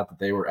turned out that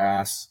they were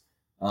ass,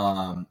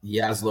 he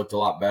has looked a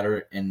lot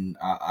better. And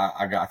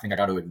I think I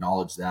got to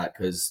acknowledge that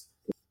because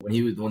when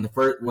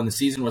the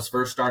season was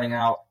first starting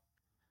out,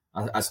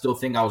 I still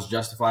think I was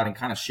justified in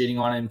kind of shitting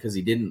on him because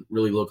he didn't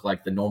really look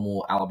like the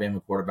normal Alabama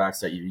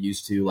quarterbacks that you're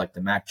used to, like the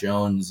Mac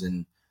Jones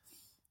and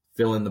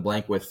fill in the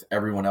blank with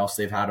everyone else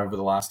they've had over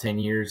the last 10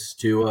 years,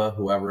 Tua,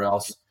 whoever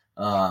else.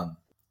 But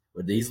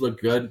he's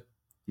looked good.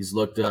 He's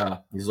looked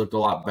a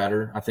lot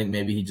better. I think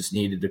maybe he just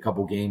needed a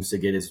couple games to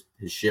get his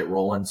shit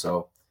rolling.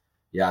 So,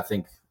 yeah, I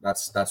think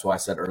that's why I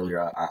said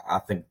earlier. I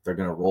think they're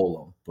gonna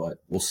roll him,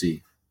 but we'll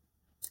see.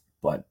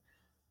 But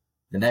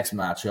the next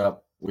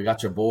matchup, we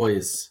got your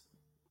boys.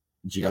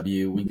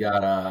 GW,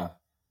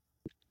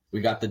 we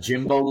got the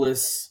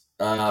Jimbo-less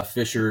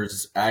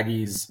Fishers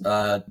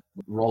Aggies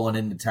rolling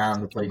into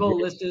town to play.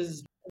 Jimbo-less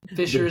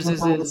Fishers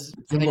is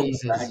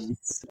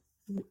Aggies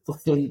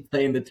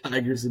playing the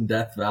Tigers in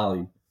Death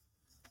Valley.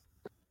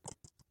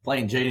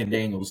 Playing Jaden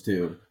Daniels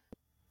too.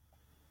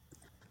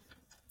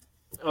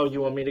 Oh,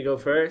 you want me to go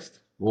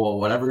first? Well,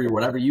 whatever you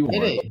want.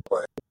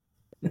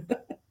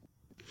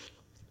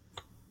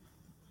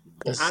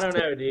 I don't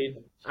know,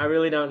 dude. I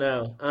really don't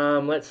know.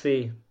 Let's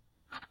see.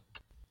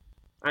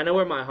 I know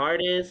where my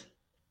heart is,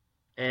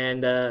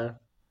 and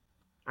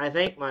I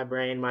think my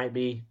brain might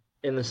be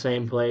in the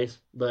same place,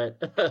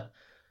 but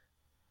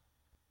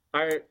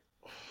I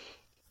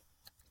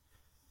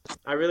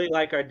really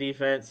like our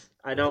defense.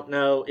 I don't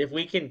know if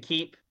we can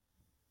keep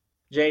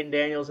Jaden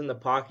Daniels in the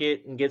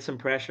pocket and get some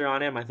pressure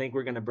on him. I think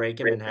we're going to break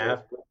him in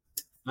half.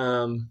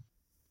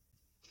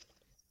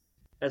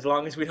 As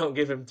long as we don't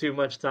give him too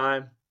much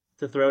time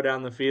to throw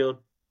down the field.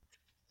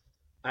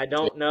 I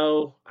don't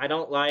know. I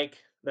don't like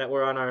that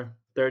we're on our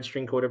third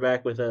string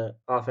quarterback with an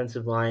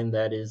offensive line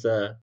that is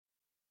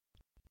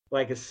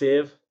like a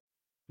sieve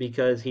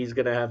because he's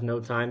going to have no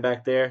time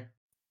back there.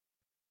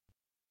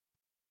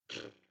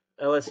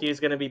 LSU is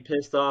going to be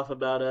pissed off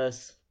about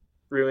us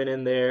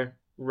ruining their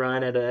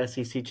run at a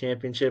SEC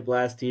championship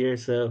last year.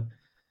 So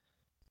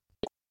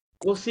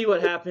we'll see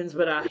what happens,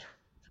 but I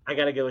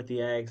got to go with the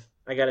Ags.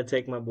 I got to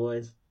take my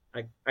boys.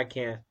 I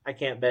can't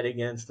bet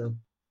against them.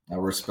 I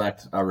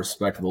respect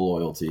the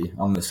loyalty.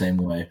 I'm the same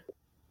way.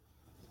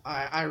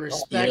 I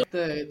respect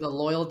the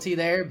loyalty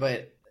there,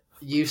 but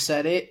you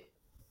said it.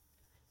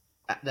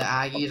 The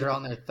Aggies are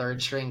on their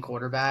third string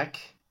quarterback,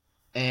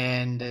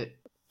 and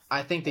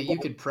I think that you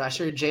could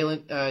pressure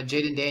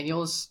Jaden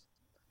Daniels.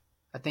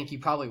 I think you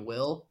probably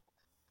will,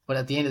 but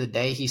at the end of the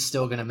day, he's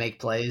still going to make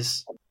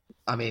plays.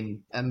 I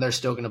mean, and they're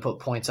still going to put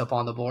points up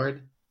on the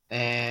board.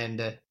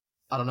 And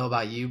I don't know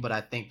about you, but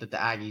I think that the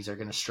Aggies are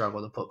going to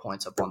struggle to put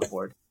points up on the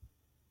board.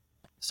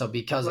 So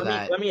because of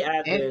that, let me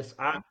add this.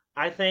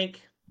 I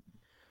think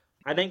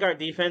our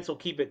defense will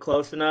keep it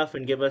close enough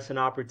and give us an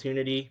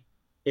opportunity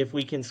if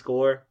we can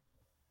score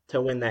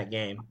to win that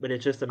game. But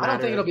it's just a matter. I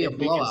don't think it'll be a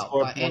blowout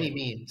by any points.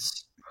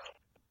 means.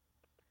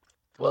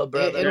 Well,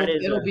 brother,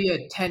 it'll be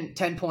a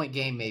 10-point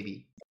game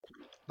maybe.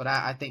 But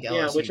I think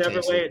LSU takes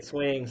whichever way it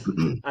swings,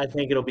 I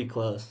think it'll be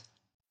close.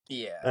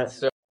 Yeah,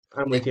 so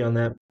I'm with you on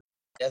that.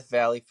 Death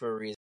Valley for a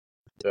reason.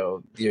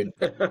 So you're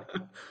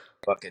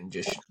fucking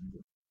just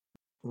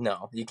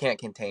no, you can't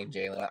contain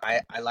Jalen.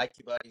 I like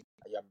you, buddy.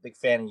 I'm a big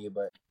fan of you,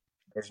 but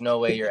there's no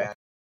way you're at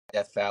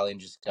Death Valley and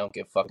just don't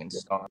get fucking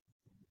stomped.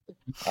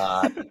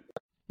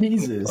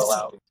 Jesus,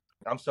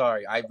 I'm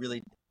sorry. I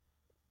really.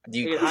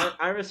 Dude,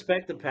 I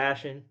respect the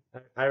passion.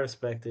 I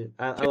respect it.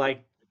 I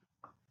like.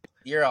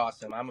 You're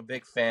awesome. I'm a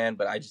big fan,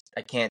 but I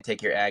can't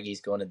take your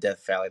Aggies going to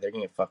Death Valley. They're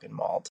gonna get fucking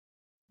mauled.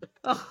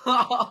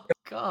 Oh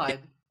God!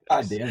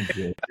 God damn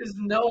shit. There's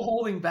no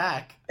holding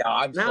back.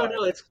 No,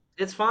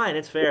 it's fine.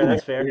 It's fair.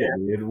 That's fair. Yeah,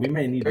 dude. We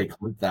may need to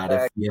clip that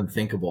if the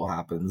unthinkable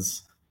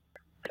happens.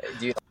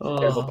 Dude,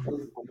 weirder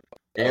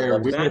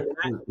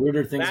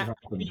things that have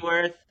happened. Be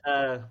worth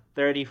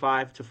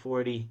 35 to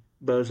 40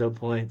 bozo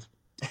points.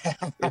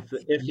 if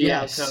the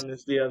Yes. outcome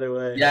is the other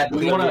way. Yeah, do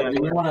we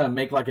want to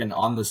make like an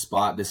on the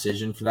spot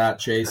decision for that,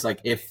 Chase?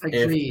 Like if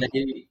Agreed.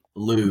 they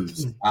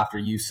lose after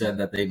you said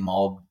that they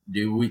mauled,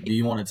 do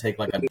you want to take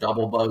like a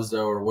double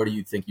bozo, or what do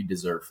you think you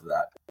deserve for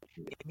that?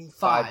 Give me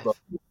 5. bozo.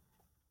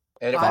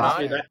 And if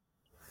Five. not,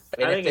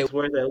 Dude, I think it's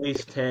worth at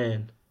least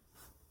 10.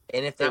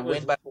 and if they that was-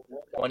 win by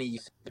 20, you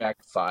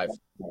subtract 5.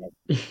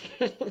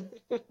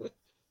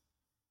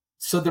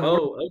 So then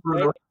Oh, what for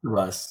the okay. rest of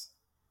us?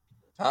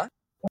 Huh?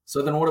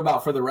 So then what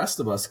about for the rest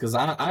of us? Because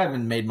I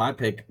haven't made my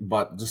pick,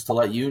 but just to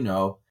let you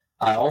know,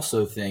 I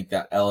also think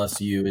that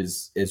LSU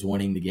is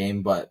winning the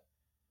game, but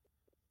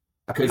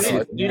I could see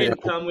You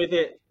didn't come with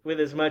it with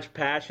as much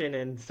passion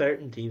and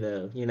certainty,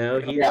 though. You know,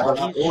 he's well,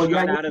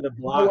 shot out of the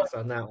blocks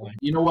on that one.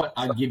 You know what?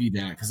 I'll give you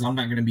that because I'm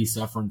not going to be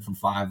suffering from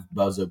 5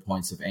 bozo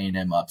points if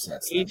A&M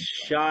upsets them. Each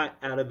shot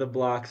out of the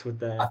blocks with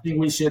that. I think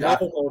we should. No I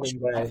holding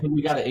back. think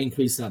we got to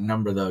increase that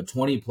number though.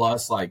 20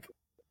 plus. Like,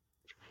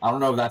 I don't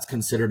know if that's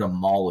considered a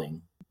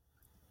mauling.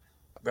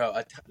 Bro,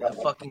 a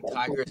fucking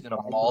tiger is gonna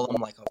maul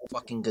him like a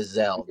fucking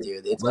gazelle,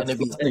 dude. It's gonna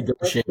be. A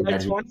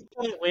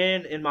 20-point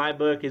win in my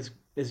book is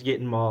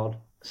getting mauled.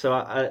 So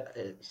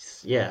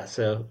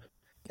so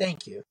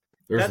Thank you.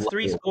 that's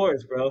 3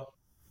 scores, bro.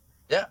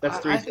 Yeah, That's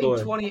 3 I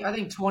scores.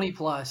 think 20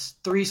 plus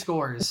 3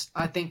 scores.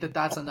 I think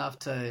that's enough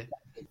to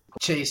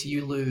Chase.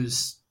 You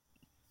lose,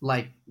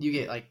 like you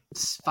get like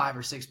 5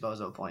 or 6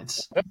 bozo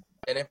points.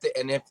 And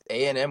if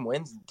A&M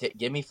wins,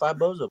 give me 5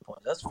 bozo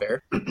points. That's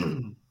fair.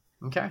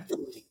 Okay.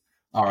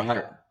 All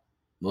right.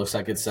 Looks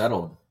like it's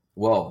settled.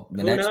 Well,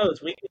 Who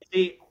knows? We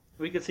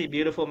could see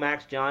beautiful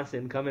Max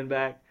Johnson coming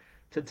back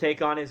to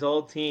take on his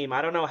old team.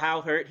 I don't know how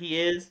hurt he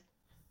is.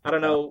 I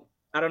don't know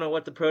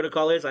what the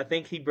protocol is. I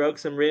think he broke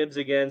some ribs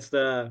against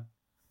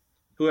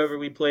whoever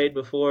we played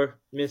before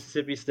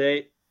Mississippi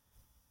State.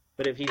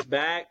 But if he's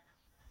back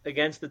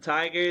against the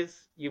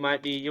Tigers, you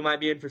might be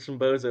in for some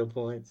bozo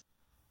points.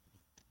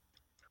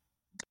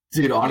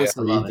 Dude,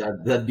 honestly,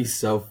 that'd be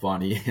so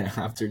funny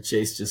after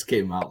Chase just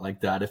came out like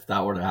that, if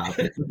that were to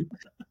happen.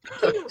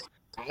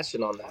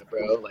 Passion on that,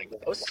 bro. Like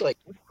that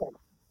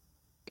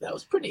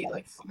was pretty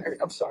like fire.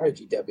 I'm sorry,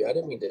 GW. I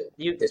didn't mean to.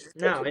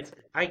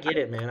 I get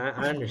it, man.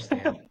 I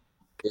understand.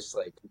 Just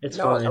like it's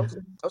fine. I was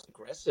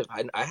aggressive.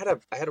 I had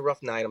a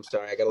rough night. I'm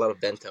sorry. I got a lot of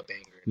bent up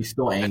anger. He's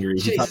still angry.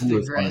 Chase is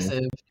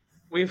aggressive.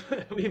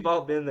 We've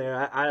all been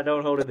there. I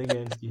don't hold it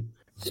against you.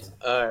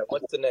 All right,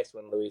 what's the next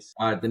one, Luis?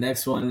 All right, the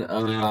next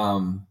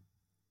one,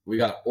 we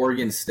got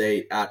Oregon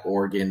State at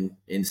Oregon,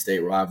 in-state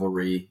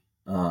rivalry.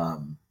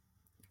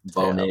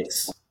 Bo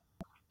Nix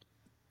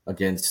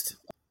against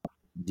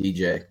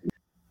DJ.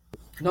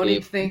 No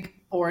need to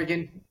think.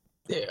 Oregon.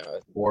 Yeah,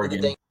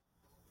 Oregon.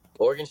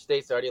 Oregon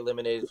State's already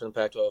eliminated from the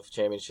Pac-12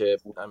 championship.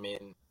 I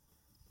mean,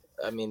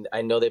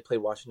 I know they played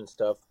Washington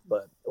stuff,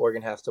 but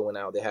Oregon has to win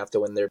out. They have to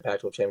win their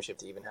Pac-12 championship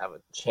to even have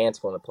a chance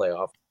to win the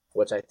playoff,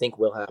 which I think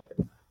will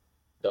happen.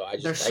 So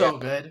they're so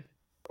good.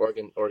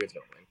 Oregon's gonna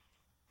win.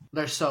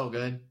 They're so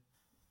good.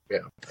 Yeah,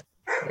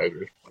 I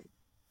agree.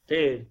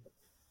 Dude,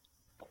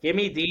 give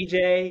me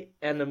DJ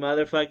and the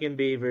motherfucking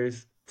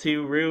Beavers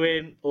to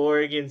ruin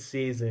Oregon's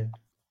season.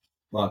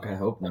 Fuck, I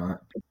hope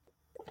not.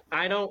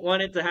 I don't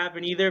want it to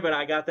happen either, but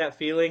I got that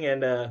feeling,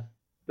 and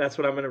that's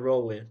what I'm going to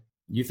roll with.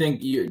 You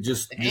think you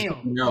just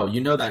know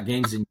that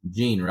game's in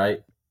Eugene,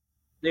 right?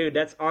 Dude,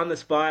 that's on the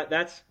spot.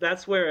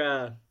 That's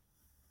where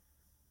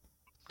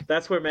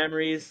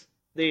memories.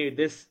 Dude,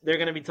 they're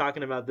going to be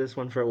talking about this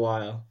one for a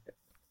while.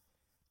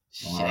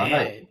 All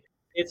right.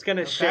 It's going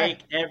to shake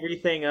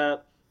everything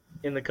up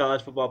in the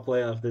college football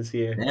playoff this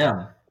year.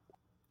 Yeah.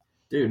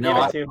 Dude,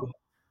 no,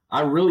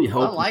 I really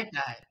hope. I like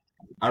that.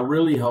 I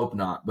really hope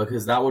not,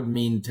 because that would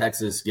mean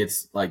Texas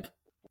gets like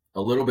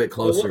a little bit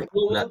closer.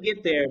 We'll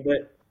get there,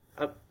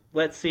 but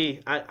let's see.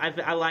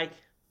 I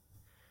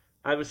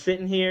was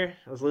sitting here,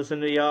 I was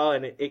listening to y'all,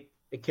 and it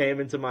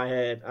came into my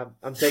head.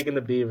 I'm taking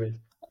the Beavers.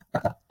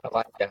 I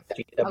like that.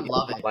 I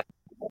love it.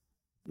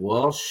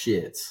 Well,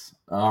 shit.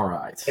 All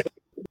right.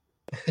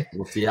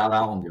 We'll see how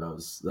that one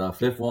goes. The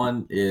fifth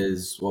one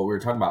is what we were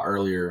talking about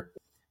earlier,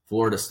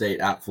 Florida State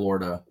at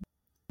Florida.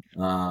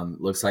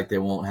 Looks like they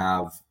won't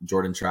have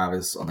Jordan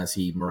Travis unless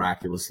he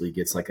miraculously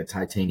gets like a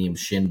titanium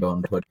shin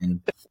bone put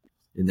in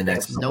the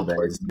next couple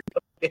days.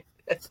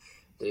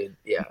 Dude,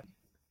 yeah.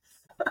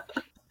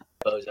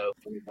 Bozo.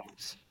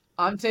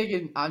 I'm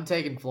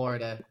taking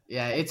Florida.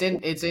 Yeah, it's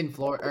in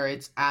Florida, or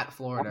it's at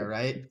Florida,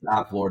 right? It's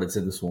at Florida. It's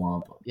in the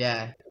swamp.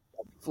 Yeah,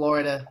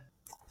 Florida.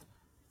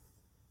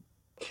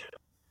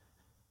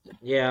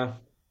 Yeah.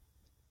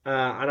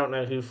 I don't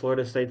know who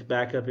Florida State's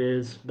backup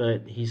is,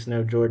 but he's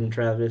no Jordan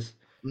Travis.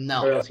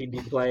 No. Or else he'd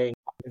be playing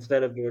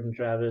instead of Jordan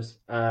Travis.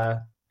 I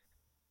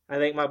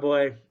think my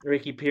boy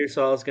Ricky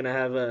Pearsall is going to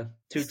have a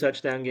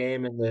 2-touchdown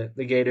game, and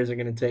the Gators are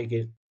going to take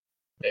it.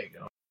 There you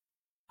go.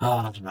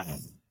 Oh, man.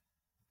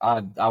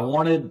 I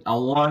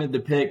wanted to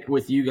pick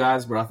with you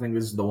guys, but I think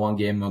this is the one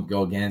game I'll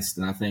go against,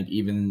 and I think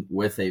even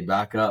with a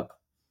backup,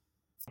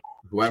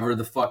 whoever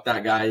the fuck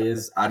that guy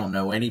is, I don't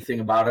know anything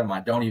about him. I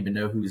don't even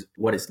know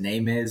what his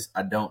name is.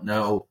 I don't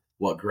know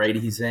what grade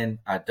he's in.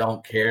 I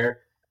don't care.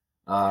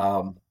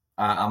 I'm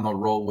a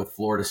roll with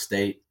Florida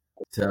State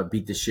to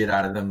beat the shit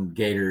out of them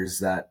Gators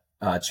that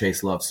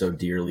Chase loves so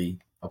dearly,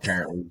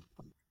 apparently.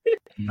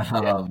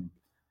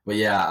 But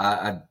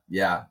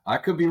yeah, I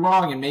could be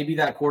wrong, and maybe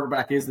that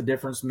quarterback is the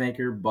difference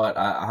maker. But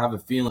I have a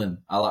feeling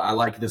I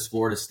like this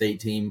Florida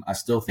State team. I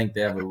still think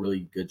they have a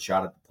really good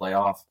shot at the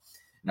playoff,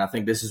 and I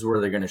think this is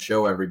where they're going to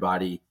show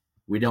everybody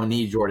we don't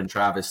need Jordan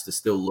Travis to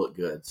still look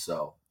good.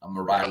 So I'm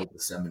gonna ride with the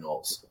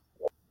Seminoles.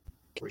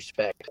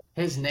 Respect.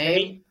 His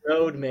name,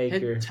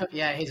 Roadmaker.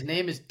 his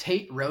name is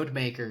Tate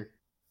Roadmaker.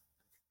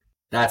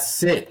 That's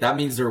sick. That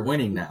means they're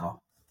winning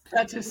now.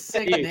 That's a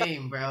sick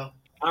name, bro.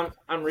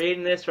 I'm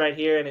reading this right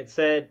here, and it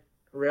said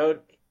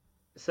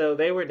So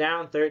they were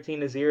down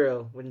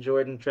 13-0 when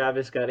Jordan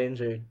Travis got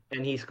injured,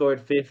 and he scored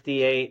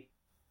 58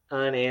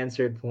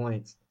 unanswered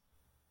points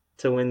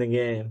to win the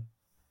game.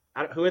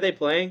 Who are they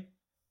playing?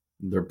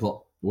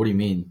 What do you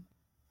mean?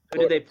 Who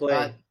did they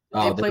play?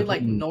 They played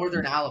like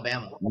Northern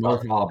Alabama.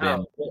 North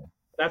Alabama. Oh,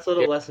 that's a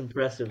little less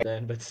impressive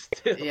then, but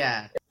still.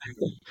 Yeah.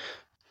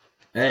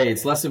 Hey,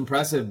 it's less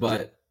impressive,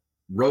 but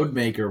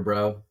Roadmaker,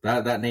 bro.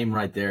 That name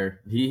right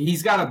there.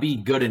 He's got to be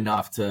good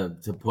enough to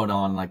put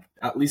on like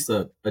at least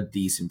a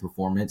decent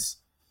performance.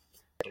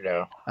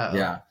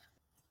 Yeah.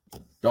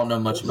 Don't know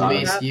much about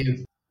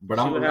it. But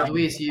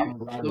Luis,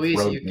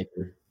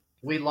 Roadmaker.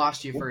 We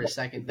lost you for a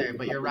second there,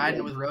 but you're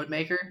riding with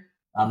Roadmaker?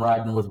 I'm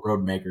riding with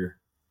Roadmaker.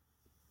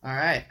 All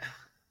right.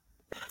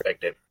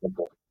 Respected.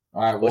 All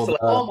right. Well,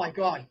 oh my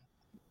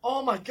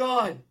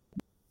god.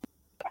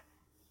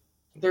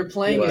 They're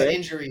playing his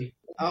injury.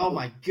 Oh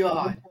my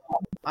god.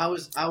 I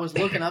was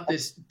looking up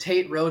this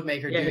Tate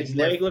Roadmaker dude. His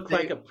leg looked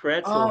like a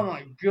pretzel. Oh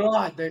my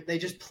god. They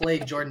just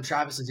played Jordan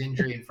Travis's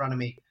injury in front of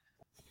me.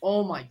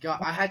 Oh my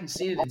god. I hadn't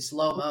seen it in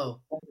slow-mo.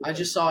 I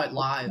just saw it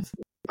live.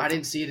 I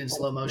didn't see it in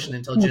slow motion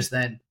until just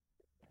then.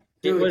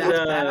 Dude, it was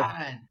that's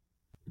bad.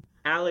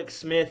 Alex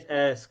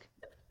Smith-esque.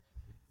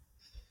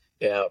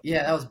 Yeah.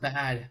 Yeah, that was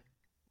bad.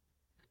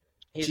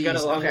 He's got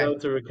a long road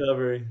to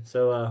recovery.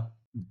 So,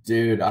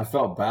 dude, I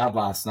felt bad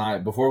last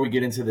night. Before we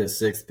get into this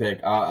sixth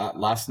pick,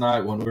 last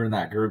night when we were in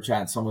that group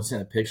chat, someone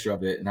sent a picture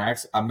of it, and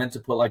I meant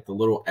to put like the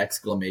little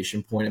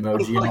exclamation point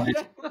emoji on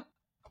it,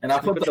 and I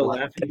put the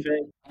laughing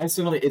face.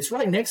 It's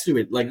right next to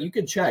it. Like you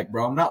could check,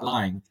 bro. I'm not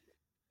lying.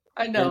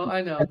 I know.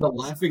 And the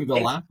laughing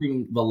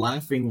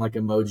like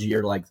emoji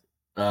or like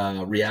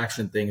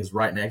reaction thing is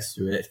right next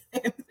to it.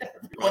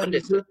 What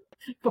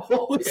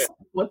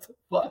the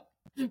fuck?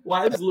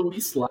 Why is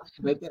Luis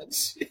laughing at that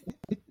shit?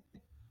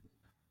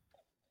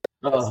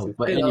 Oh,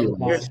 but anyway.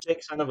 You're a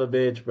sick son of a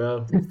bitch,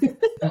 bro.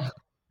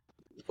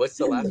 What's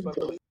the last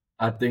one?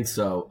 I think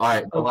so. All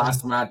right, the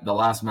last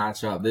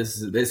matchup.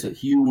 This is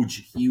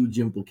huge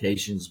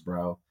implications,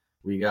 bro.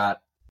 We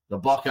got the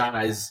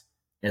Buckeyes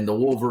and the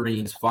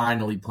Wolverines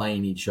finally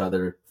playing each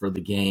other for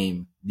the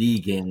game.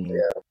 Yeah.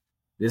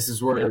 This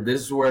is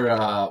where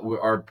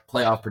our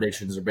playoff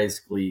predictions are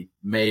basically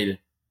made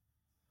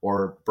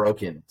or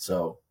broken.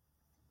 So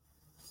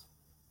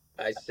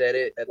I said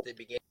it at the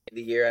beginning of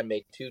the year. I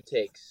made two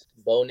takes.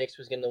 Bo Nix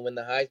was going to win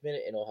the Heisman,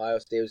 and Ohio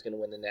State was going to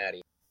win the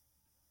Natty.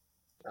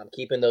 I'm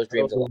keeping those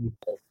dreams alive.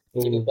 So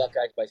give me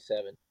Buckeyes by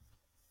 7.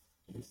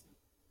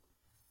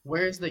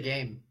 Where's the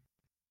game?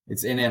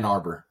 It's in Ann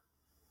Arbor.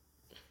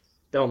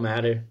 Don't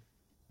matter.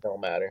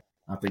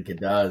 I think it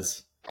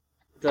does.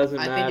 Doesn't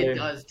matter. I think it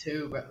does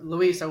too. But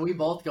Luis, are we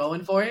both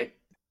going for it?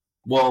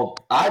 Well,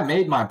 I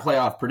made my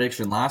playoff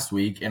prediction last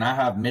week, and I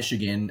have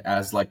Michigan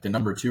as like the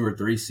number 2 or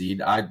 3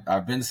 seed.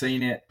 I've been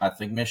saying it. I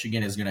think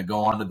Michigan is going to go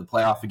on to the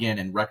playoff again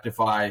and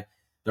rectify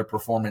their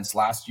performance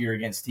last year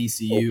against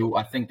TCU.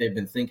 I think they've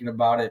been thinking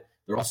about it.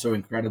 They're also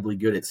incredibly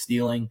good at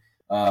stealing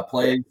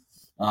plays,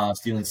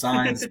 stealing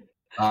signs.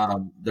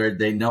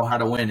 They know how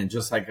to win, and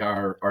just like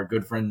our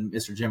good friend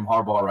Mr. Jim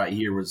Harbaugh right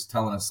here was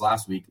telling us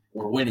last week,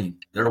 we're winning.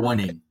 They're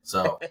winning.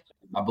 So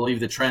I believe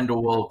the trend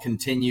will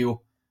continue.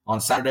 On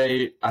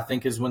Saturday, I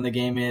think is when the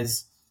game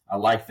is. I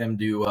like them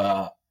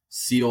to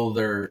seal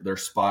their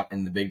spot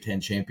in the Big Ten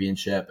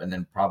championship and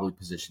then probably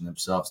position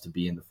themselves to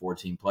be in the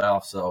 14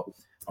 playoff. So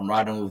I'm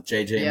riding with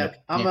JJ. Yeah,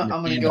 I'm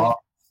gonna go.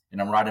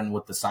 And I'm riding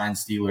with the sign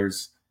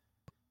stealers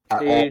at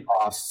Dude, all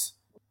costs.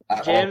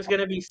 Jim's going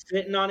to be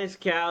sitting on his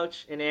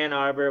couch in Ann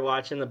Arbor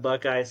watching the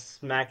Buckeyes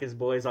smack his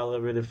boys all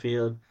over the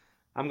field.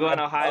 I'm going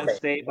Ohio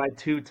State by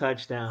 2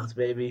 touchdowns,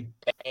 baby.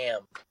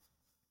 Damn.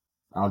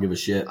 I don't give a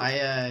shit.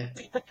 I'm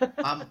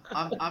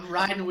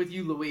riding with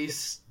you,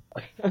 Luis.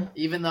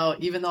 Even though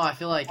I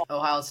feel like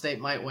Ohio State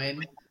might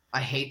win,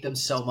 I hate them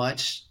so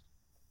much.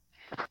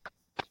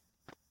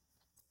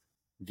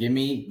 Give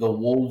me the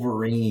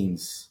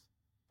Wolverines.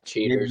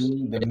 Cheaters.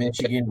 Give me the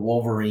Michigan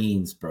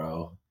Wolverines,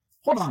 bro.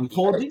 Hold on,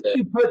 Cole.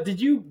 Did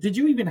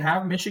you even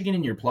have Michigan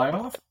in your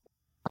playoff?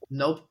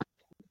 Nope.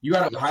 You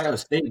had Ohio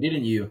State,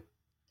 didn't you?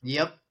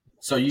 Yep.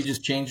 So you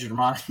just changed your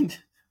mind?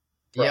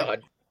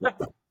 Yep.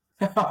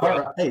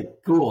 All right,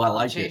 cool. I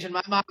like Changing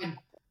my mind.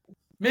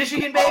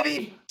 Michigan,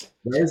 baby.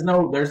 There's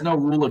no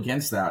rule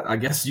against that. I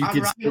guess you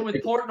could.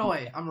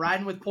 I'm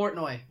riding with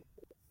Portnoy.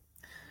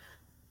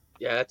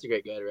 Yeah, that's a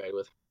great guy to ride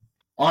with.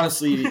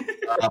 Honestly,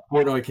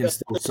 Portnoy can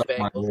still suck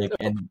my Bengals, dick,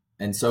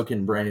 and so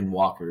can Brandon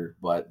Walker.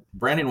 But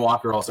Brandon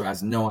Walker also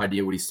has no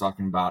idea what he's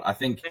talking about. I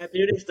think That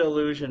dude is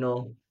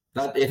delusional.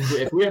 that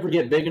if we ever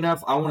get big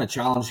enough, I want to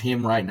challenge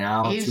him right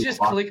now. He's to just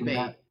a boxing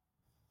match.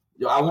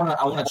 clickbait. I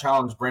want to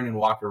challenge Brandon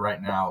Walker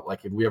right now.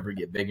 Like, if we ever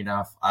get big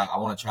enough, I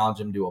want to challenge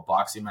him to a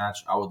boxing match.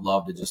 I would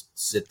love to just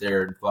sit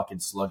there and fucking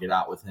slug it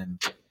out with him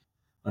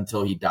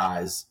until he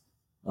dies.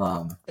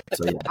 So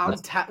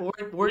yeah,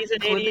 we're He's an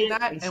clipping idiot,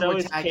 that, and and so we're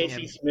is tagging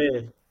Casey him.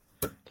 Smith.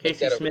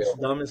 Casey got a Smith's real-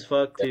 dumb as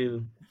fuck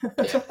too.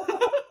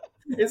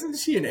 isn't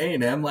she an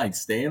A&M like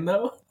staying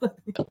though?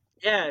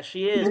 Yeah,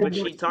 she is, but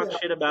she talks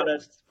shit about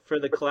us for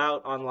the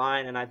clout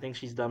online, and I think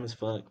she's dumb as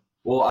fuck.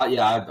 Well, I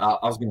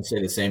was going to say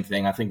the same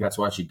thing. I think that's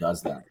why she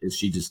does that. Is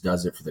she just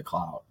does it for the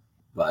clout?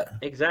 But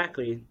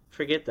Exactly.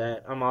 Forget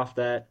that. I'm off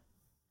that.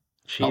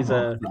 he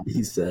said.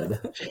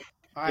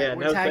 All right, Yeah,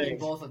 we're no tagging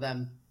thanks. both of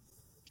them.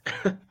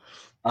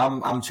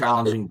 I'm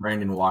challenging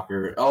Brandon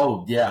Walker.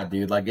 Oh yeah,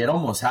 dude! Like, it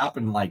almost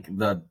happened like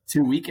the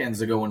 2 weekends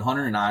ago when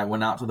Hunter and I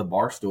went out to the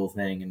Barstool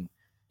thing, and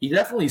he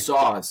definitely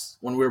saw us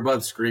when we were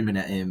both screaming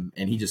at him,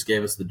 and he just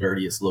gave us the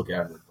dirtiest look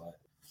ever.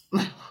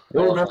 But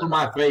he'll remember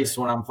my face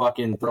when I'm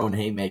fucking throwing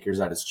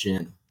haymakers at his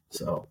chin.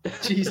 So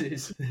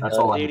Jesus. that's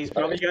all I. Dude, he's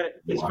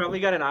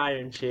probably got an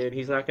iron chin.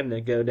 He's not gonna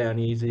go down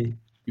easy.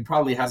 He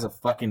probably has a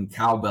fucking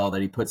cowbell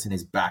that he puts in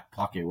his back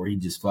pocket where he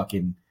just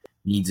fucking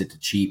needs it to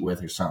cheat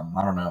with or something.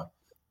 I don't know.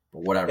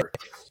 But whatever.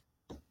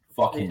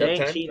 Fuck him. They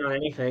ain't cheating on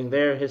anything.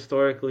 They're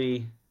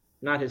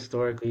not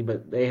historically,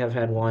 but they have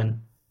had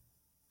one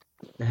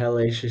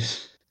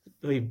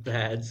hellaciously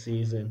bad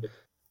season.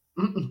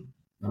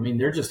 I mean,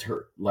 they're just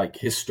like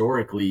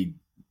historically.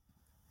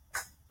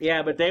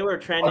 Yeah, but they were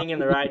trending in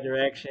the right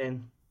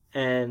direction,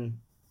 and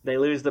they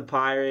lose the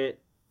Pirate.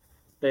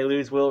 They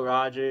lose Will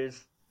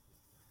Rogers.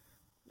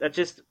 That's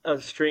just a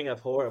string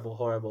of horrible,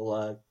 horrible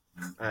luck.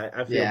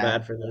 I feel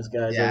bad for those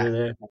guys over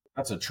there.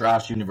 That's a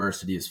trash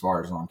university as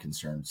far as I'm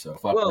concerned. So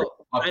fuck.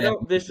 I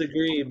don't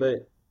disagree,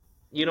 but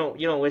you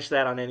don't wish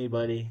that on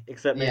anybody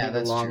except maybe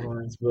the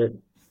Longhorns. But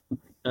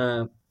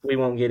we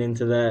won't get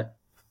into that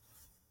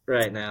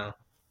right now.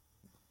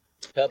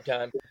 Pub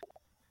time.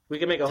 We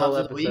can make a whole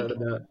episode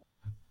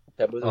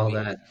about all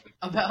that.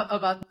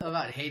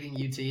 About hating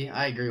UT.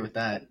 I agree with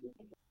that.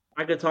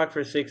 I could talk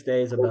for 6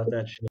 days about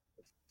that shit.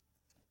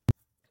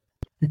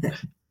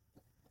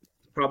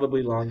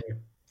 Probably longer.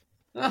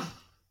 All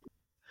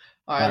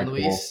right,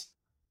 Luis.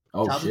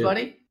 Cool. Oh, tell shit.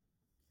 Buddy.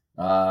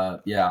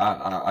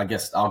 I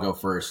guess I'll go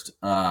first.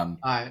 All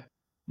right.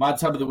 My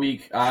tub of the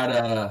week. I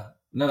had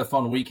another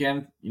fun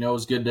weekend. You know, it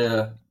was good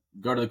to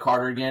go to the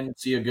Carter again,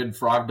 see a good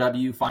Frog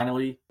W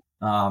finally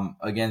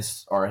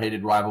against our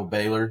hated rival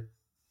Baylor.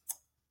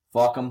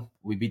 Fuck them.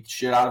 We beat the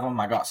shit out of them.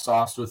 I got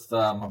sauced with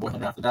my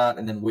boyfriend after that,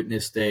 and then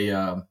witnessed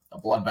a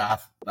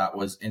bloodbath that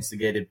was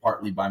instigated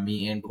partly by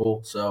me and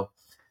Cole. So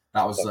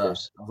that was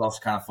also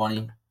kind of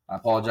funny. I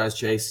apologize,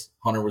 Chase.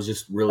 Hunter was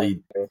just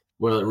really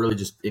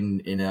just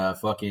in a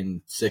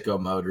fucking sicko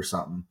mode or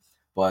something.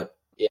 But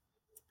yeah,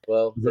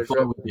 well,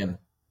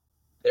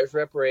 there's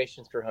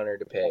reparations for Hunter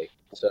to pay.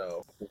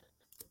 So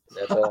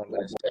that's all I'm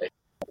gonna say.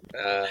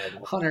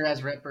 Hunter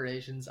has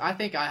reparations. I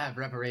think I have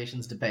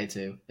reparations to pay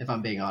too, if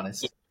I'm being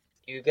honest.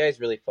 You guys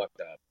really fucked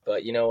up,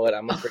 but you know what?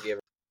 I'm a forgiver,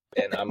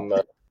 and I'm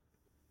a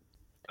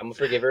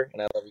forgiver,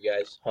 and I love you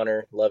guys.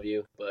 Hunter, love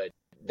you, but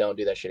don't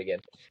do that shit again.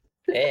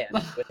 And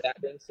with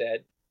that being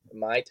said,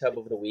 my tub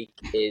of the week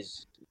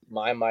is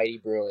my mighty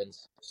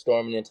Bruins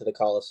storming into the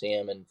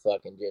Coliseum and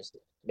fucking just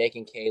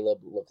making Caleb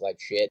look like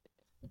shit,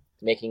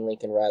 making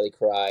Lincoln Riley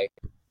cry.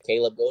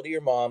 Caleb, go to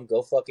your mom,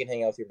 go fucking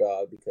hang out with your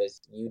dog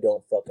because you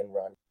don't fucking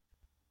run.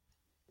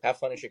 Have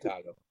fun in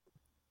Chicago.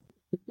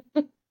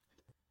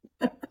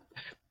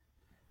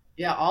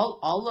 Yeah,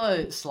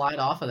 I'll slide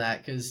off of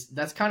that because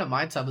that's kind of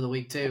my tub of the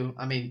week too.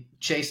 I mean,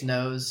 Chase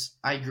knows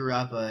I grew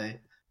up a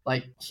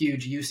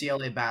huge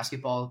UCLA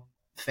basketball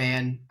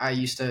fan. I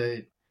used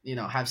to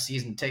have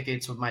season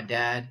tickets with my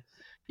dad.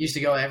 Used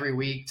to go every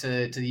week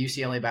to the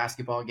UCLA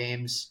basketball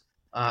games.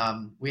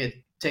 We had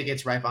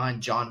tickets right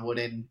behind John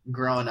Wooden.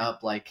 Growing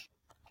up, like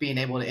being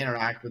able to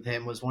interact with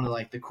him was one of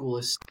the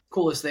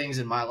coolest things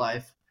in my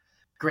life.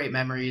 Great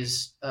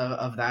memories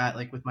of that,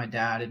 like with my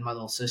dad and my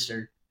little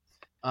sister.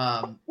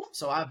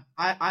 So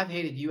I've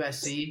hated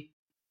USC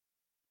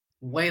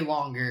way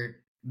longer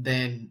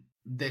than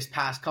this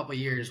past couple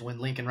years when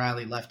Lincoln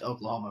Riley left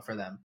Oklahoma for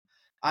them.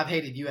 I've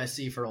hated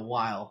USC for a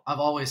while. I've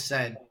always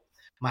said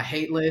my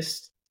hate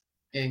list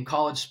in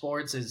college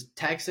sports is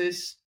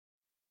Texas,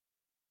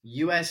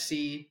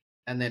 USC,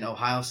 and then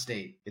Ohio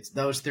State. It's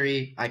those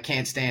three. I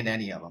can't stand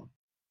any of them.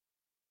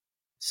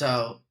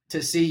 So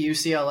to see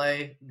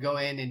UCLA go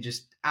in and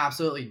just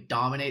absolutely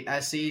dominate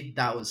SC,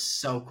 that was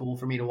so cool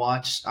for me to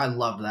watch. I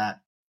loved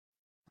that.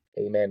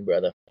 Amen,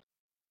 brother.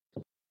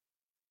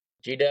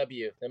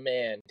 GW, the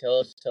man. Tell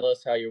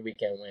us how your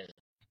weekend went.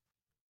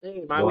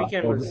 Hey, my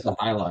weekend was the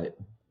highlight.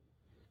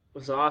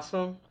 Was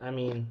awesome. I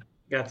mean,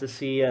 got to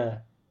see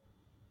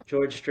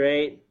George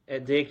Strait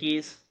at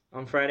Dickies.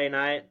 on Friday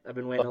night. I've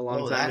been waiting a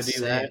long time to that's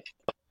do that.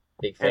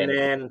 Big fan. And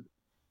then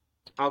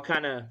I'll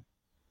kind of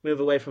move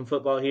away from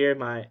football here.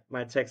 My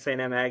Texas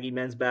A&M Aggie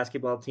men's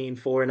basketball team,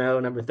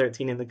 4-0, number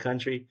 13 in the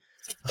country,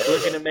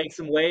 looking to make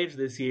some waves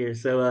this year.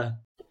 So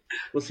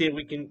we'll see if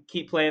we can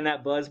keep playing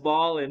that buzz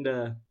ball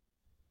and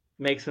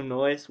make some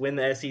noise, win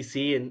the SEC,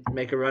 and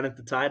make a run at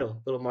the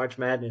title. Little March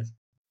Madness.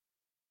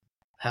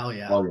 Hell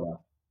yeah. Oh yeah.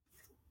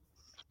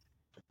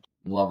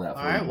 Love that.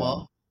 All right,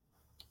 well,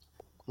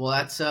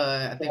 that's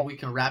I think we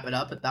can wrap it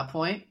up at that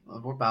point.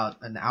 We're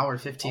about an hour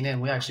 15 in.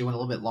 We actually went a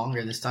little bit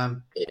longer this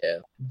time. Yeah.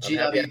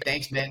 GW,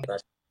 thanks, man.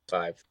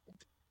 5.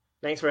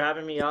 Thanks for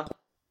having me, y'all.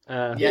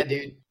 Yeah,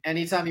 dude.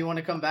 Anytime you want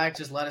to come back,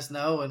 just let us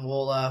know, and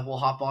we'll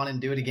hop on and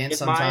do it again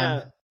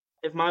sometime.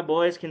 If my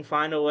boys can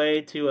find a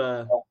way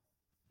to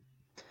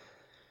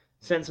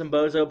send some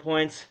bozo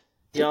points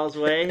y'all's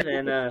way,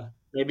 then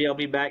maybe I'll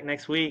be back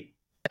next week.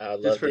 I'd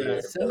love to hear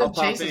it. Send them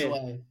Chase's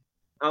way.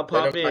 I'll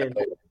pop in.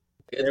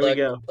 Good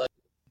luck.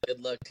 Good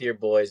luck to your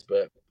boys,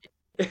 but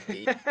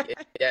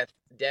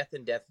Death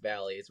in Death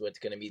Valley is what's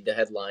going to be the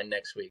headline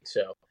next week.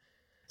 So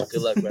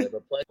good luck, brother.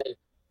 But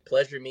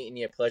pleasure meeting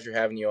you. Pleasure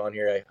having you on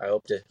here. I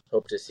hope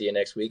to see you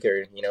next week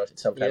or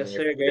sometime. Yes,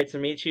 sir. Great to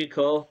meet you,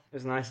 Cole. It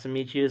was nice to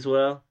meet you as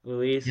well,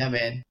 Luis. Yeah,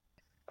 man.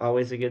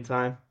 Always a good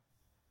time.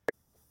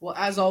 Well,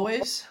 as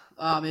always,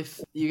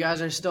 if you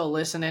guys are still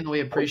listening, we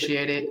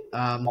appreciate it.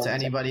 To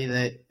anybody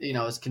that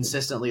is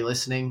consistently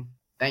listening,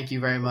 thank you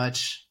very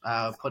much.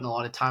 Putting a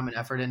lot of time and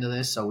effort into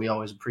this, so we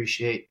always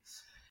appreciate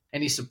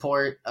any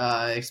support,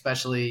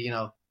 especially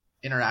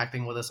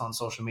interacting with us on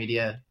social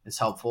media. It's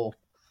helpful.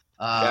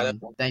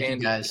 Thank you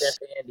guys.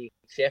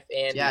 Chef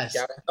Andy. Yes.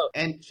 Shout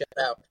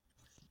out.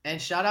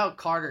 And shout out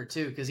Carter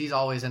too, because he's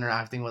always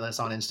interacting with us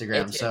on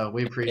Instagram. So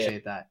we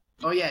appreciate that.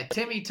 Oh yeah,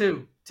 Timmy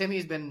too.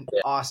 Timmy's been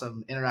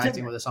awesome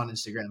interacting with us on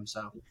Instagram.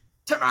 So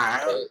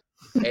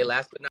hey,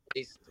 last but not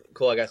least,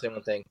 cool. I gotta say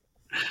one thing.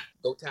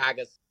 Go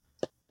Tigers.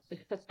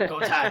 Go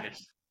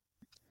Tigers.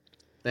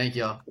 Thank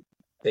y'all.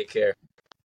 Take care.